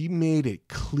 She made it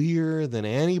clearer than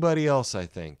anybody else, I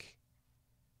think,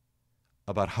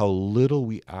 about how little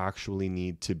we actually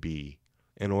need to be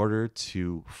in order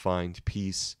to find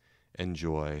peace and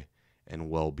joy and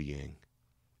well-being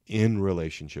in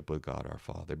relationship with God our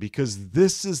Father. Because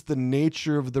this is the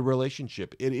nature of the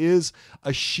relationship. It is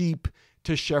a sheep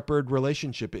to shepherd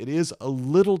relationship. It is a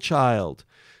little child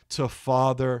to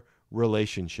father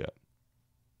relationship.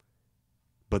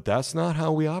 But that's not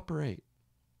how we operate.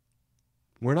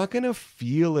 We're not going to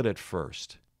feel it at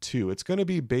first, too. It's going to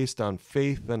be based on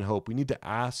faith and hope. We need to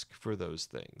ask for those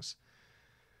things.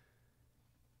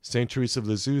 St. Therese of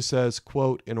Lisieux says,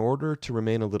 quote, in order to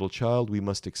remain a little child, we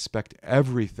must expect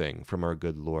everything from our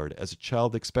good Lord, as a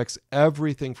child expects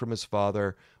everything from his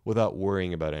father without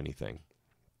worrying about anything.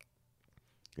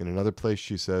 In another place,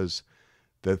 she says,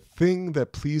 the thing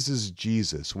that pleases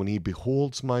Jesus when he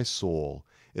beholds my soul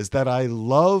is that I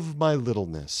love my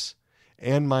littleness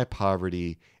and my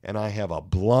poverty, and I have a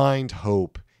blind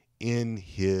hope in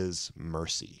his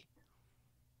mercy.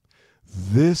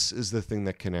 This is the thing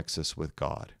that connects us with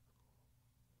God.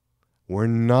 We're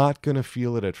not going to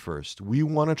feel it at first. We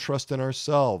want to trust in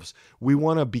ourselves. We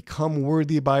want to become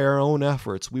worthy by our own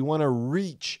efforts. We want to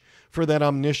reach for that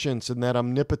omniscience and that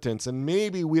omnipotence. And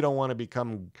maybe we don't want to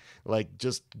become like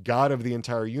just God of the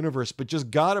entire universe, but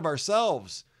just God of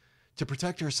ourselves to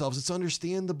protect ourselves. It's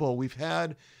understandable. We've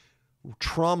had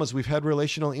traumas. We've had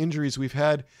relational injuries. We've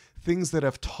had things that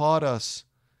have taught us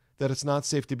that it's not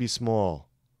safe to be small.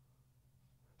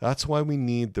 That's why we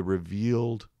need the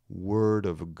revealed Word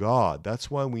of God.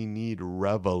 That's why we need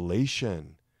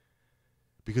revelation,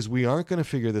 because we aren't going to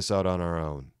figure this out on our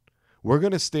own. We're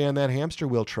going to stay on that hamster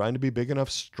wheel trying to be big enough,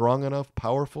 strong enough,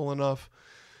 powerful enough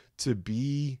to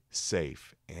be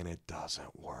safe, and it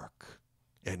doesn't work.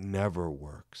 It never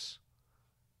works.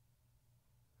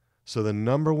 So the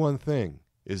number one thing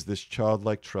is this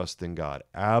childlike trust in God,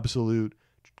 absolute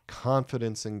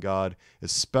confidence in God,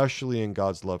 especially in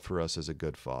God's love for us as a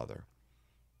good Father.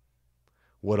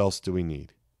 What else do we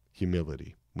need?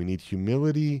 Humility. We need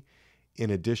humility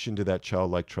in addition to that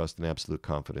childlike trust and absolute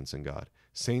confidence in God.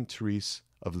 Saint Therese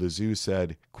of Lisieux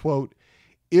said, quote,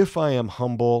 "If I am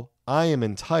humble, I am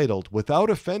entitled, without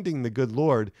offending the good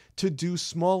Lord, to do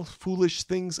small foolish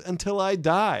things until I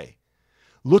die."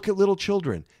 Look at little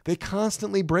children. They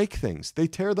constantly break things. They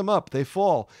tear them up. They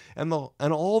fall. And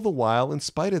all the while, in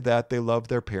spite of that, they love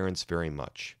their parents very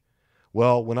much.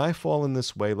 Well, when I fall in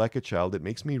this way like a child, it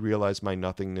makes me realize my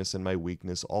nothingness and my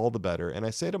weakness all the better. And I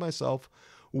say to myself,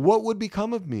 what would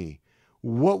become of me?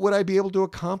 What would I be able to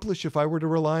accomplish if I were to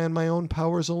rely on my own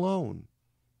powers alone?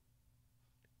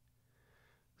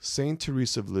 Saint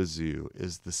Therese of Lisieux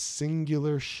is the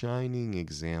singular shining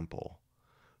example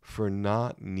for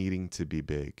not needing to be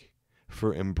big,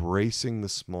 for embracing the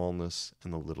smallness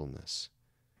and the littleness.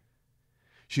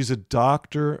 She's a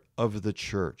doctor of the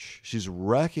church. She's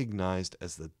recognized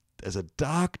as a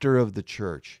doctor of the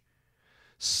church.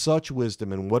 Such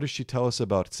wisdom. And what does she tell us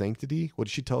about sanctity? What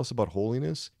does she tell us about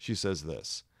holiness? She says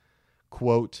this,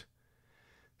 quote,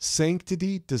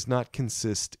 "Sanctity does not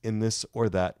consist in this or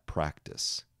that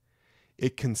practice.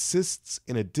 It consists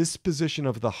in a disposition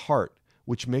of the heart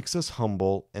which makes us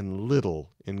humble and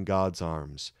little in God's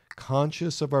arms,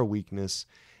 conscious of our weakness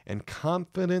and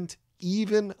confident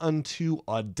even unto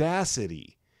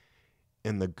audacity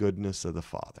in the goodness of the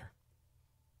Father."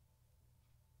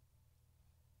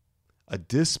 A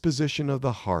disposition of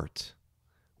the heart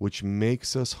which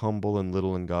makes us humble and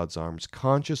little in God's arms,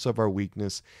 conscious of our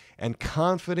weakness, and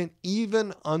confident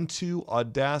even unto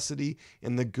audacity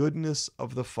in the goodness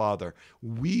of the Father.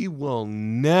 We will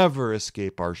never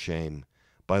escape our shame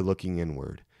by looking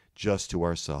inward, just to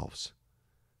ourselves.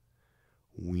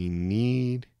 We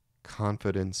need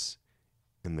confidence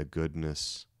in the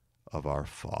goodness of our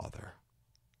Father.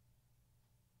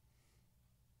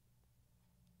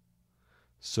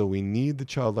 So we need the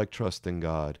childlike trust in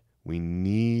God. We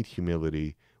need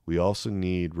humility. We also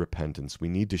need repentance. We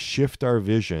need to shift our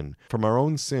vision from our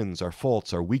own sins, our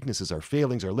faults, our weaknesses, our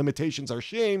failings, our limitations, our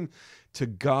shame, to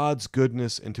God's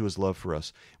goodness and to his love for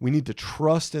us. We need to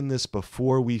trust in this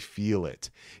before we feel it.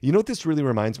 You know what this really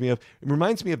reminds me of? It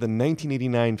reminds me of the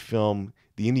 1989 film,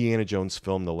 the Indiana Jones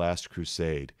film, The Last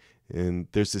Crusade. And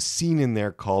there's a scene in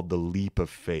there called The Leap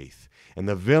of Faith. And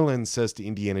the villain says to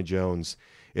Indiana Jones,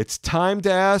 "It's time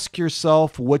to ask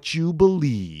yourself what you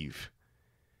believe."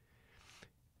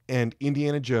 And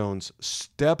Indiana Jones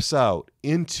steps out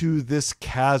into this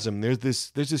chasm. There's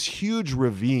this huge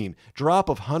ravine, drop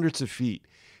of hundreds of feet.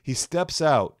 He steps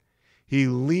out, he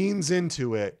leans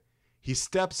into it, he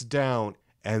steps down,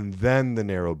 and then the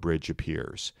narrow bridge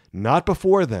appears. Not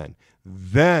before then.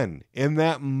 Then, in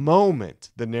that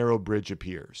moment, the narrow bridge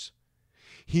appears.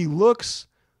 He looks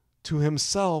to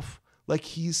himself like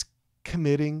he's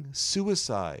committing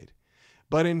suicide.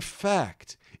 But in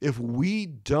fact, if we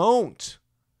don't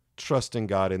trust in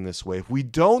God in this way, if we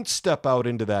don't step out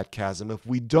into that chasm, if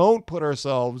we don't put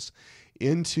ourselves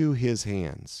into his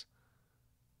hands,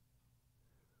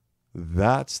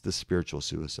 that's the spiritual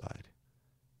suicide.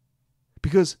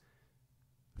 Because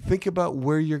think about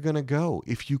where you're going to go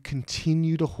if you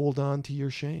continue to hold on to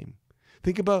your shame.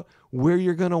 Think about where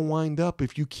you're going to wind up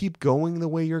if you keep going the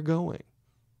way you're going.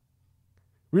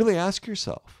 Really ask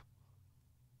yourself.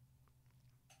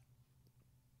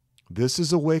 This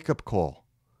is a wake-up call.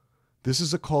 This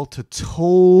is a call to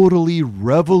totally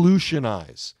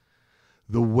revolutionize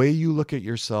the way you look at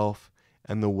yourself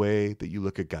and the way that you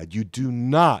look at God. You do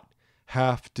not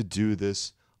have to do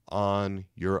this on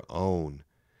your own.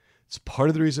 It's part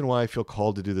of the reason why I feel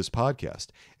called to do this podcast.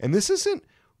 And this isn't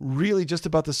really just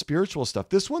about the spiritual stuff.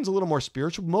 This one's a little more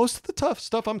spiritual. Most of the tough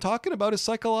stuff I'm talking about is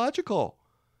psychological.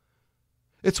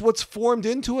 It's what's formed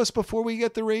into us before we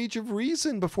get the age of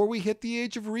reason, before we hit the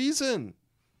age of reason.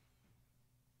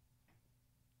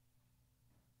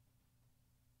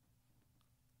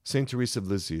 Saint Therese of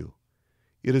Lisieux,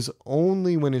 it is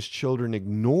only when his children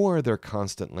ignore their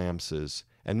constant lamses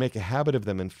and make a habit of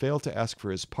them and fail to ask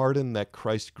for his pardon that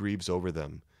Christ grieves over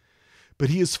them. But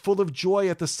he is full of joy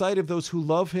at the sight of those who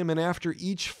love him and after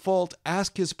each fault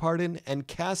ask his pardon and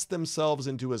cast themselves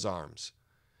into his arms.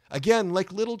 Again,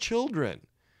 like little children.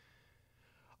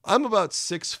 I'm about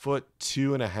 6 foot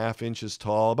 2.5 inches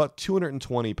tall, about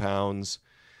 220 pounds.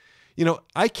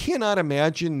 I cannot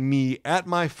imagine me at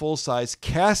my full size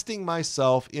casting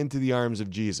myself into the arms of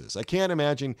Jesus. I can't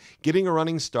imagine getting a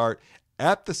running start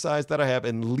at the size that I have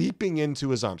and leaping into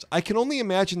his arms. I can only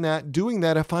imagine doing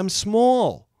that if I'm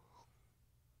small.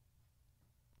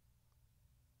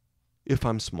 If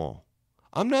I'm small.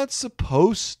 I'm not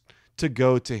supposed to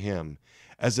go to him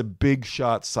as a big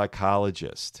shot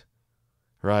psychologist,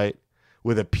 right?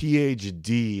 With a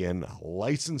PhD and a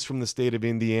license from the state of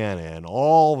Indiana and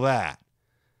all that.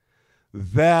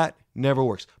 That never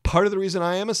works. Part of the reason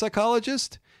I am a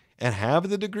psychologist and have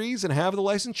the degrees and have the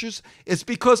licensures is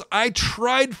because I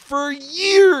tried for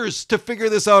years to figure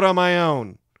this out on my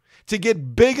own, to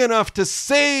get big enough to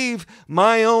save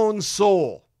my own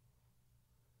soul.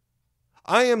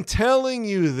 I am telling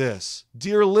you this,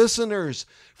 dear listeners,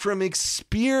 from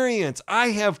experience. I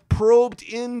have probed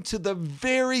into the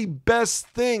very best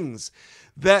things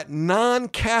that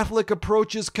non-Catholic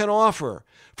approaches can offer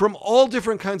from all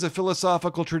different kinds of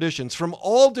philosophical traditions, from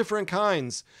all different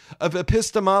kinds of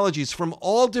epistemologies, from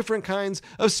all different kinds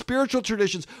of spiritual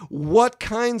traditions. What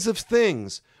kinds of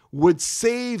things would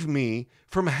save me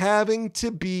from having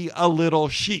to be a little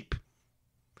sheep?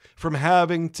 From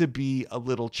having to be a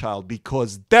little child,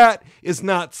 because that is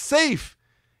not safe,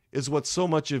 is what so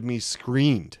much of me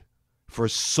screamed for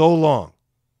so long,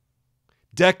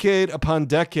 decade upon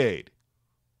decade.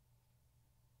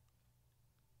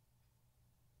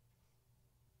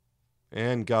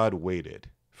 And God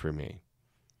waited for me.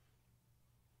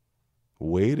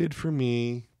 Waited for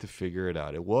me to figure it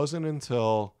out. It wasn't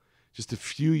until just a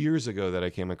few years ago that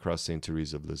I came across St.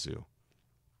 Therese of Lisieux.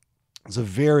 It's a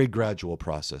very gradual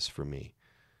process for me.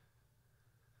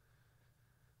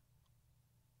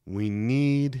 We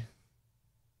need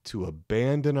to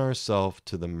abandon ourselves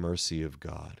to the mercy of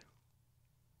God.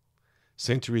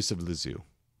 St. Therese of Lisieux.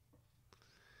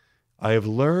 I have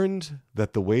learned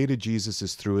that the way to Jesus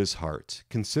is through his heart.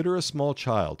 Consider a small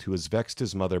child who has vexed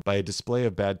his mother by a display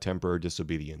of bad temper or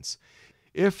disobedience.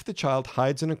 If the child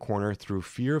hides in a corner through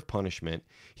fear of punishment,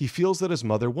 he feels that his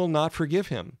mother will not forgive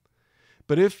him.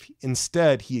 But if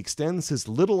instead he extends his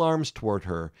little arms toward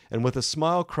her and with a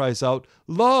smile cries out,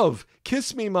 "Love,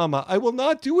 kiss me, Mama, I will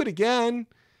not do it again,"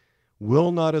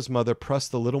 will not his mother press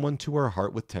the little one to her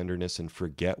heart with tenderness and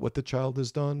forget what the child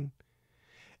has done?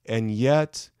 And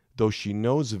yet, though she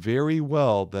knows very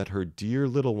well that her dear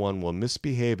little one will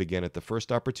misbehave again at the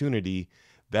first opportunity,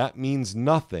 that means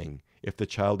nothing if the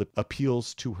child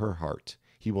appeals to her heart.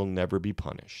 He will never be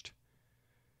punished.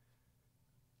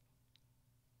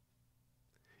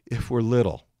 If we're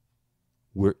little,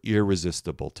 we're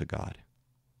irresistible to God.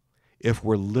 If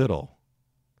we're little,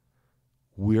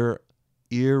 we're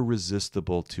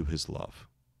irresistible to his love.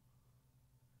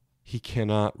 He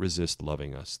cannot resist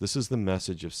loving us. This is the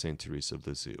message of St. Therese of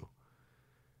Lisieux.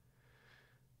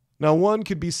 Now, one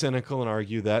could be cynical and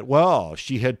argue that, well,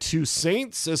 she had two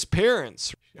saints as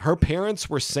parents. Her parents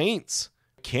were saints,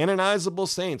 canonizable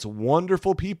saints,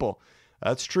 wonderful people.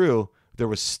 That's true. There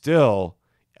was still,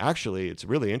 actually, it's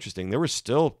really interesting, there were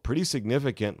still pretty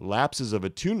significant lapses of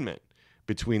attunement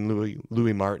between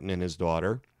Louis Martin and his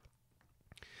daughter.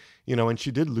 And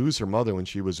she did lose her mother when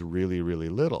she was really, really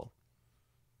little.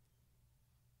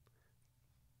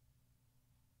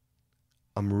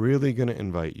 I'm really going to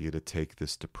invite you to take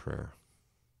this to prayer.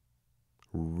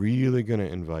 Really going to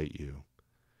invite you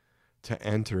to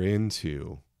enter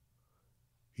into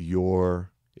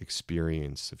your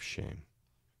experience of shame.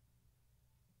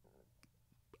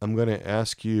 I'm going to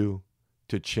ask you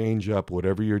to change up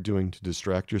whatever you're doing to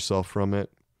distract yourself from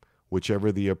it,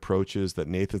 whichever the approach is that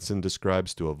Nathanson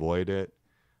describes to avoid it.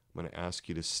 I'm going to ask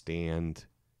you to stand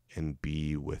and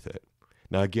be with it.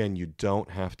 Now, again, you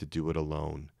don't have to do it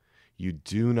alone. You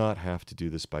do not have to do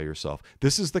this by yourself.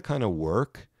 This is the kind of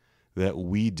work that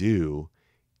we do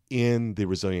in the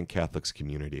Resilient Catholics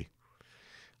community.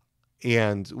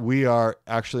 And we are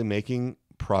actually making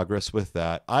progress with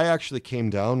that. I actually came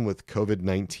down with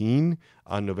COVID-19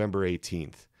 on November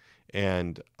 18th,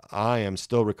 and I am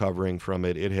still recovering from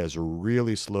it. It has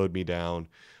really slowed me down.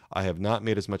 I have not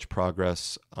made as much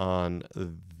progress on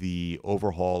the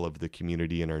overhaul of the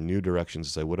community and our new directions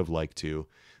as I would have liked to.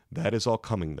 That is all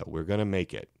coming, though. We're going to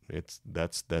make it.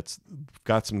 That's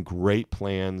got some great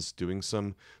plans, doing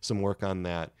some work on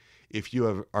that. If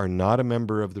you are not a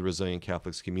member of the Resilient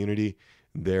Catholics community,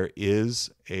 there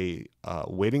is a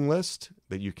waiting list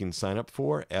that you can sign up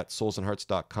for at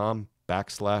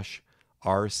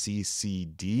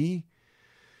soulsandhearts.com/RCCD.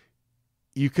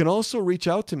 You can also reach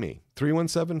out to me,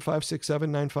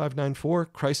 317-567-9594,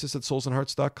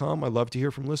 crisis@soulsandhearts.com. I love to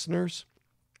hear from listeners.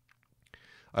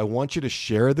 I want you to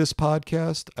share this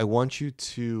podcast. I want you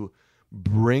to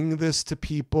bring this to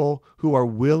people who are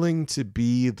willing to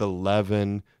be the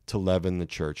leaven to leaven the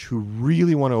church, who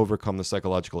really want to overcome the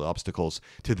psychological obstacles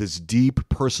to this deep,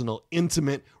 personal,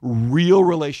 intimate, real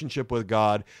relationship with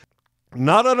God,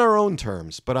 not on our own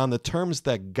terms, but on the terms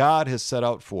that God has set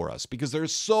out for us, because they're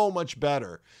so much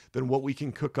better than what we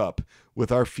can cook up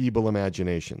with our feeble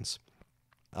imaginations.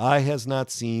 Eye has not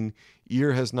seen,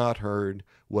 ear has not heard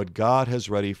what God has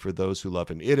ready for those who love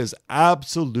him. It is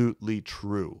absolutely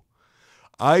true.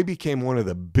 I became one of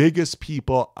the biggest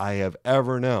people I have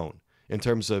ever known in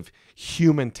terms of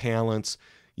human talents,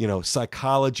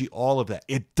 psychology, all of that.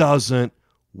 It doesn't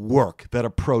work. That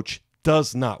approach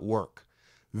does not work.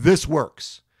 This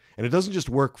works. And it doesn't just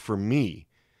work for me.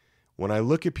 When I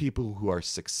look at people who are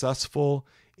successful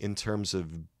in terms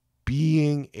of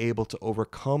being able to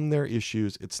overcome their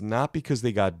issues, it's not because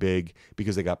they got big,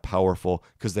 because they got powerful,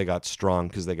 because they got strong,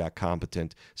 because they got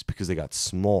competent. It's because they got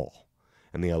small.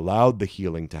 And they allowed the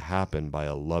healing to happen by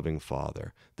a loving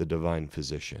Father, the divine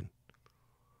physician.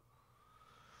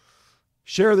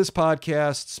 Share this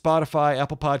podcast, Spotify,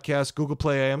 Apple Podcasts, Google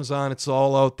Play, Amazon. It's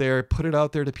all out there. Put it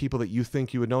out there to people that you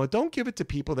think you would know it. Don't give it to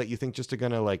people that you think just are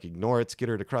going to ignore it,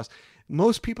 skitter it across.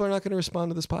 Most people are not going to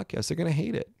respond to this podcast. They're going to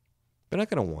hate it. They're not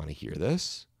going to want to hear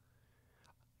this.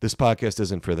 This podcast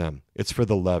isn't for them. It's for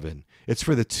the leaven. It's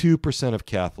for the 2% of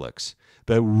Catholics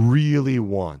that really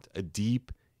want a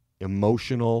deep,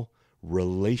 emotional,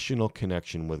 relational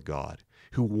connection with God,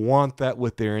 who want that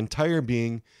with their entire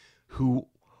being, who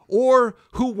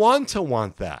want to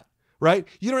want that, right?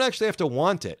 You don't actually have to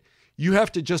want it. You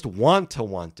have to just want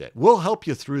it. We'll help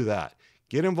you through that.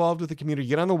 Get involved with the community.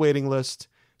 Get on the waiting list.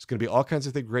 There's going to be all kinds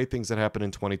of great things that happen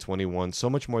in 2021, so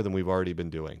much more than we've already been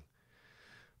doing.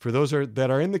 For those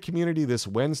that are in the community, this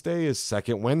Wednesday is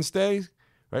Second Wednesday,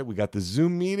 right? We got the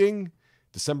Zoom meeting,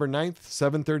 December 9th,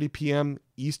 7:30 p.m.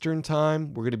 Eastern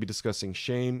Time. We're going to be discussing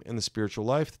shame and the spiritual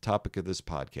life, the topic of this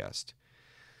podcast.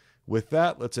 With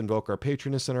that, let's invoke our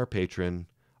patroness and our patron,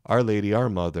 Our Lady, our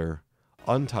Mother,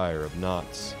 Untire of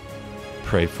Knots.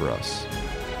 Pray for us.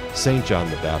 St. John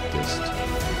the Baptist,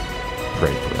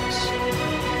 pray for us.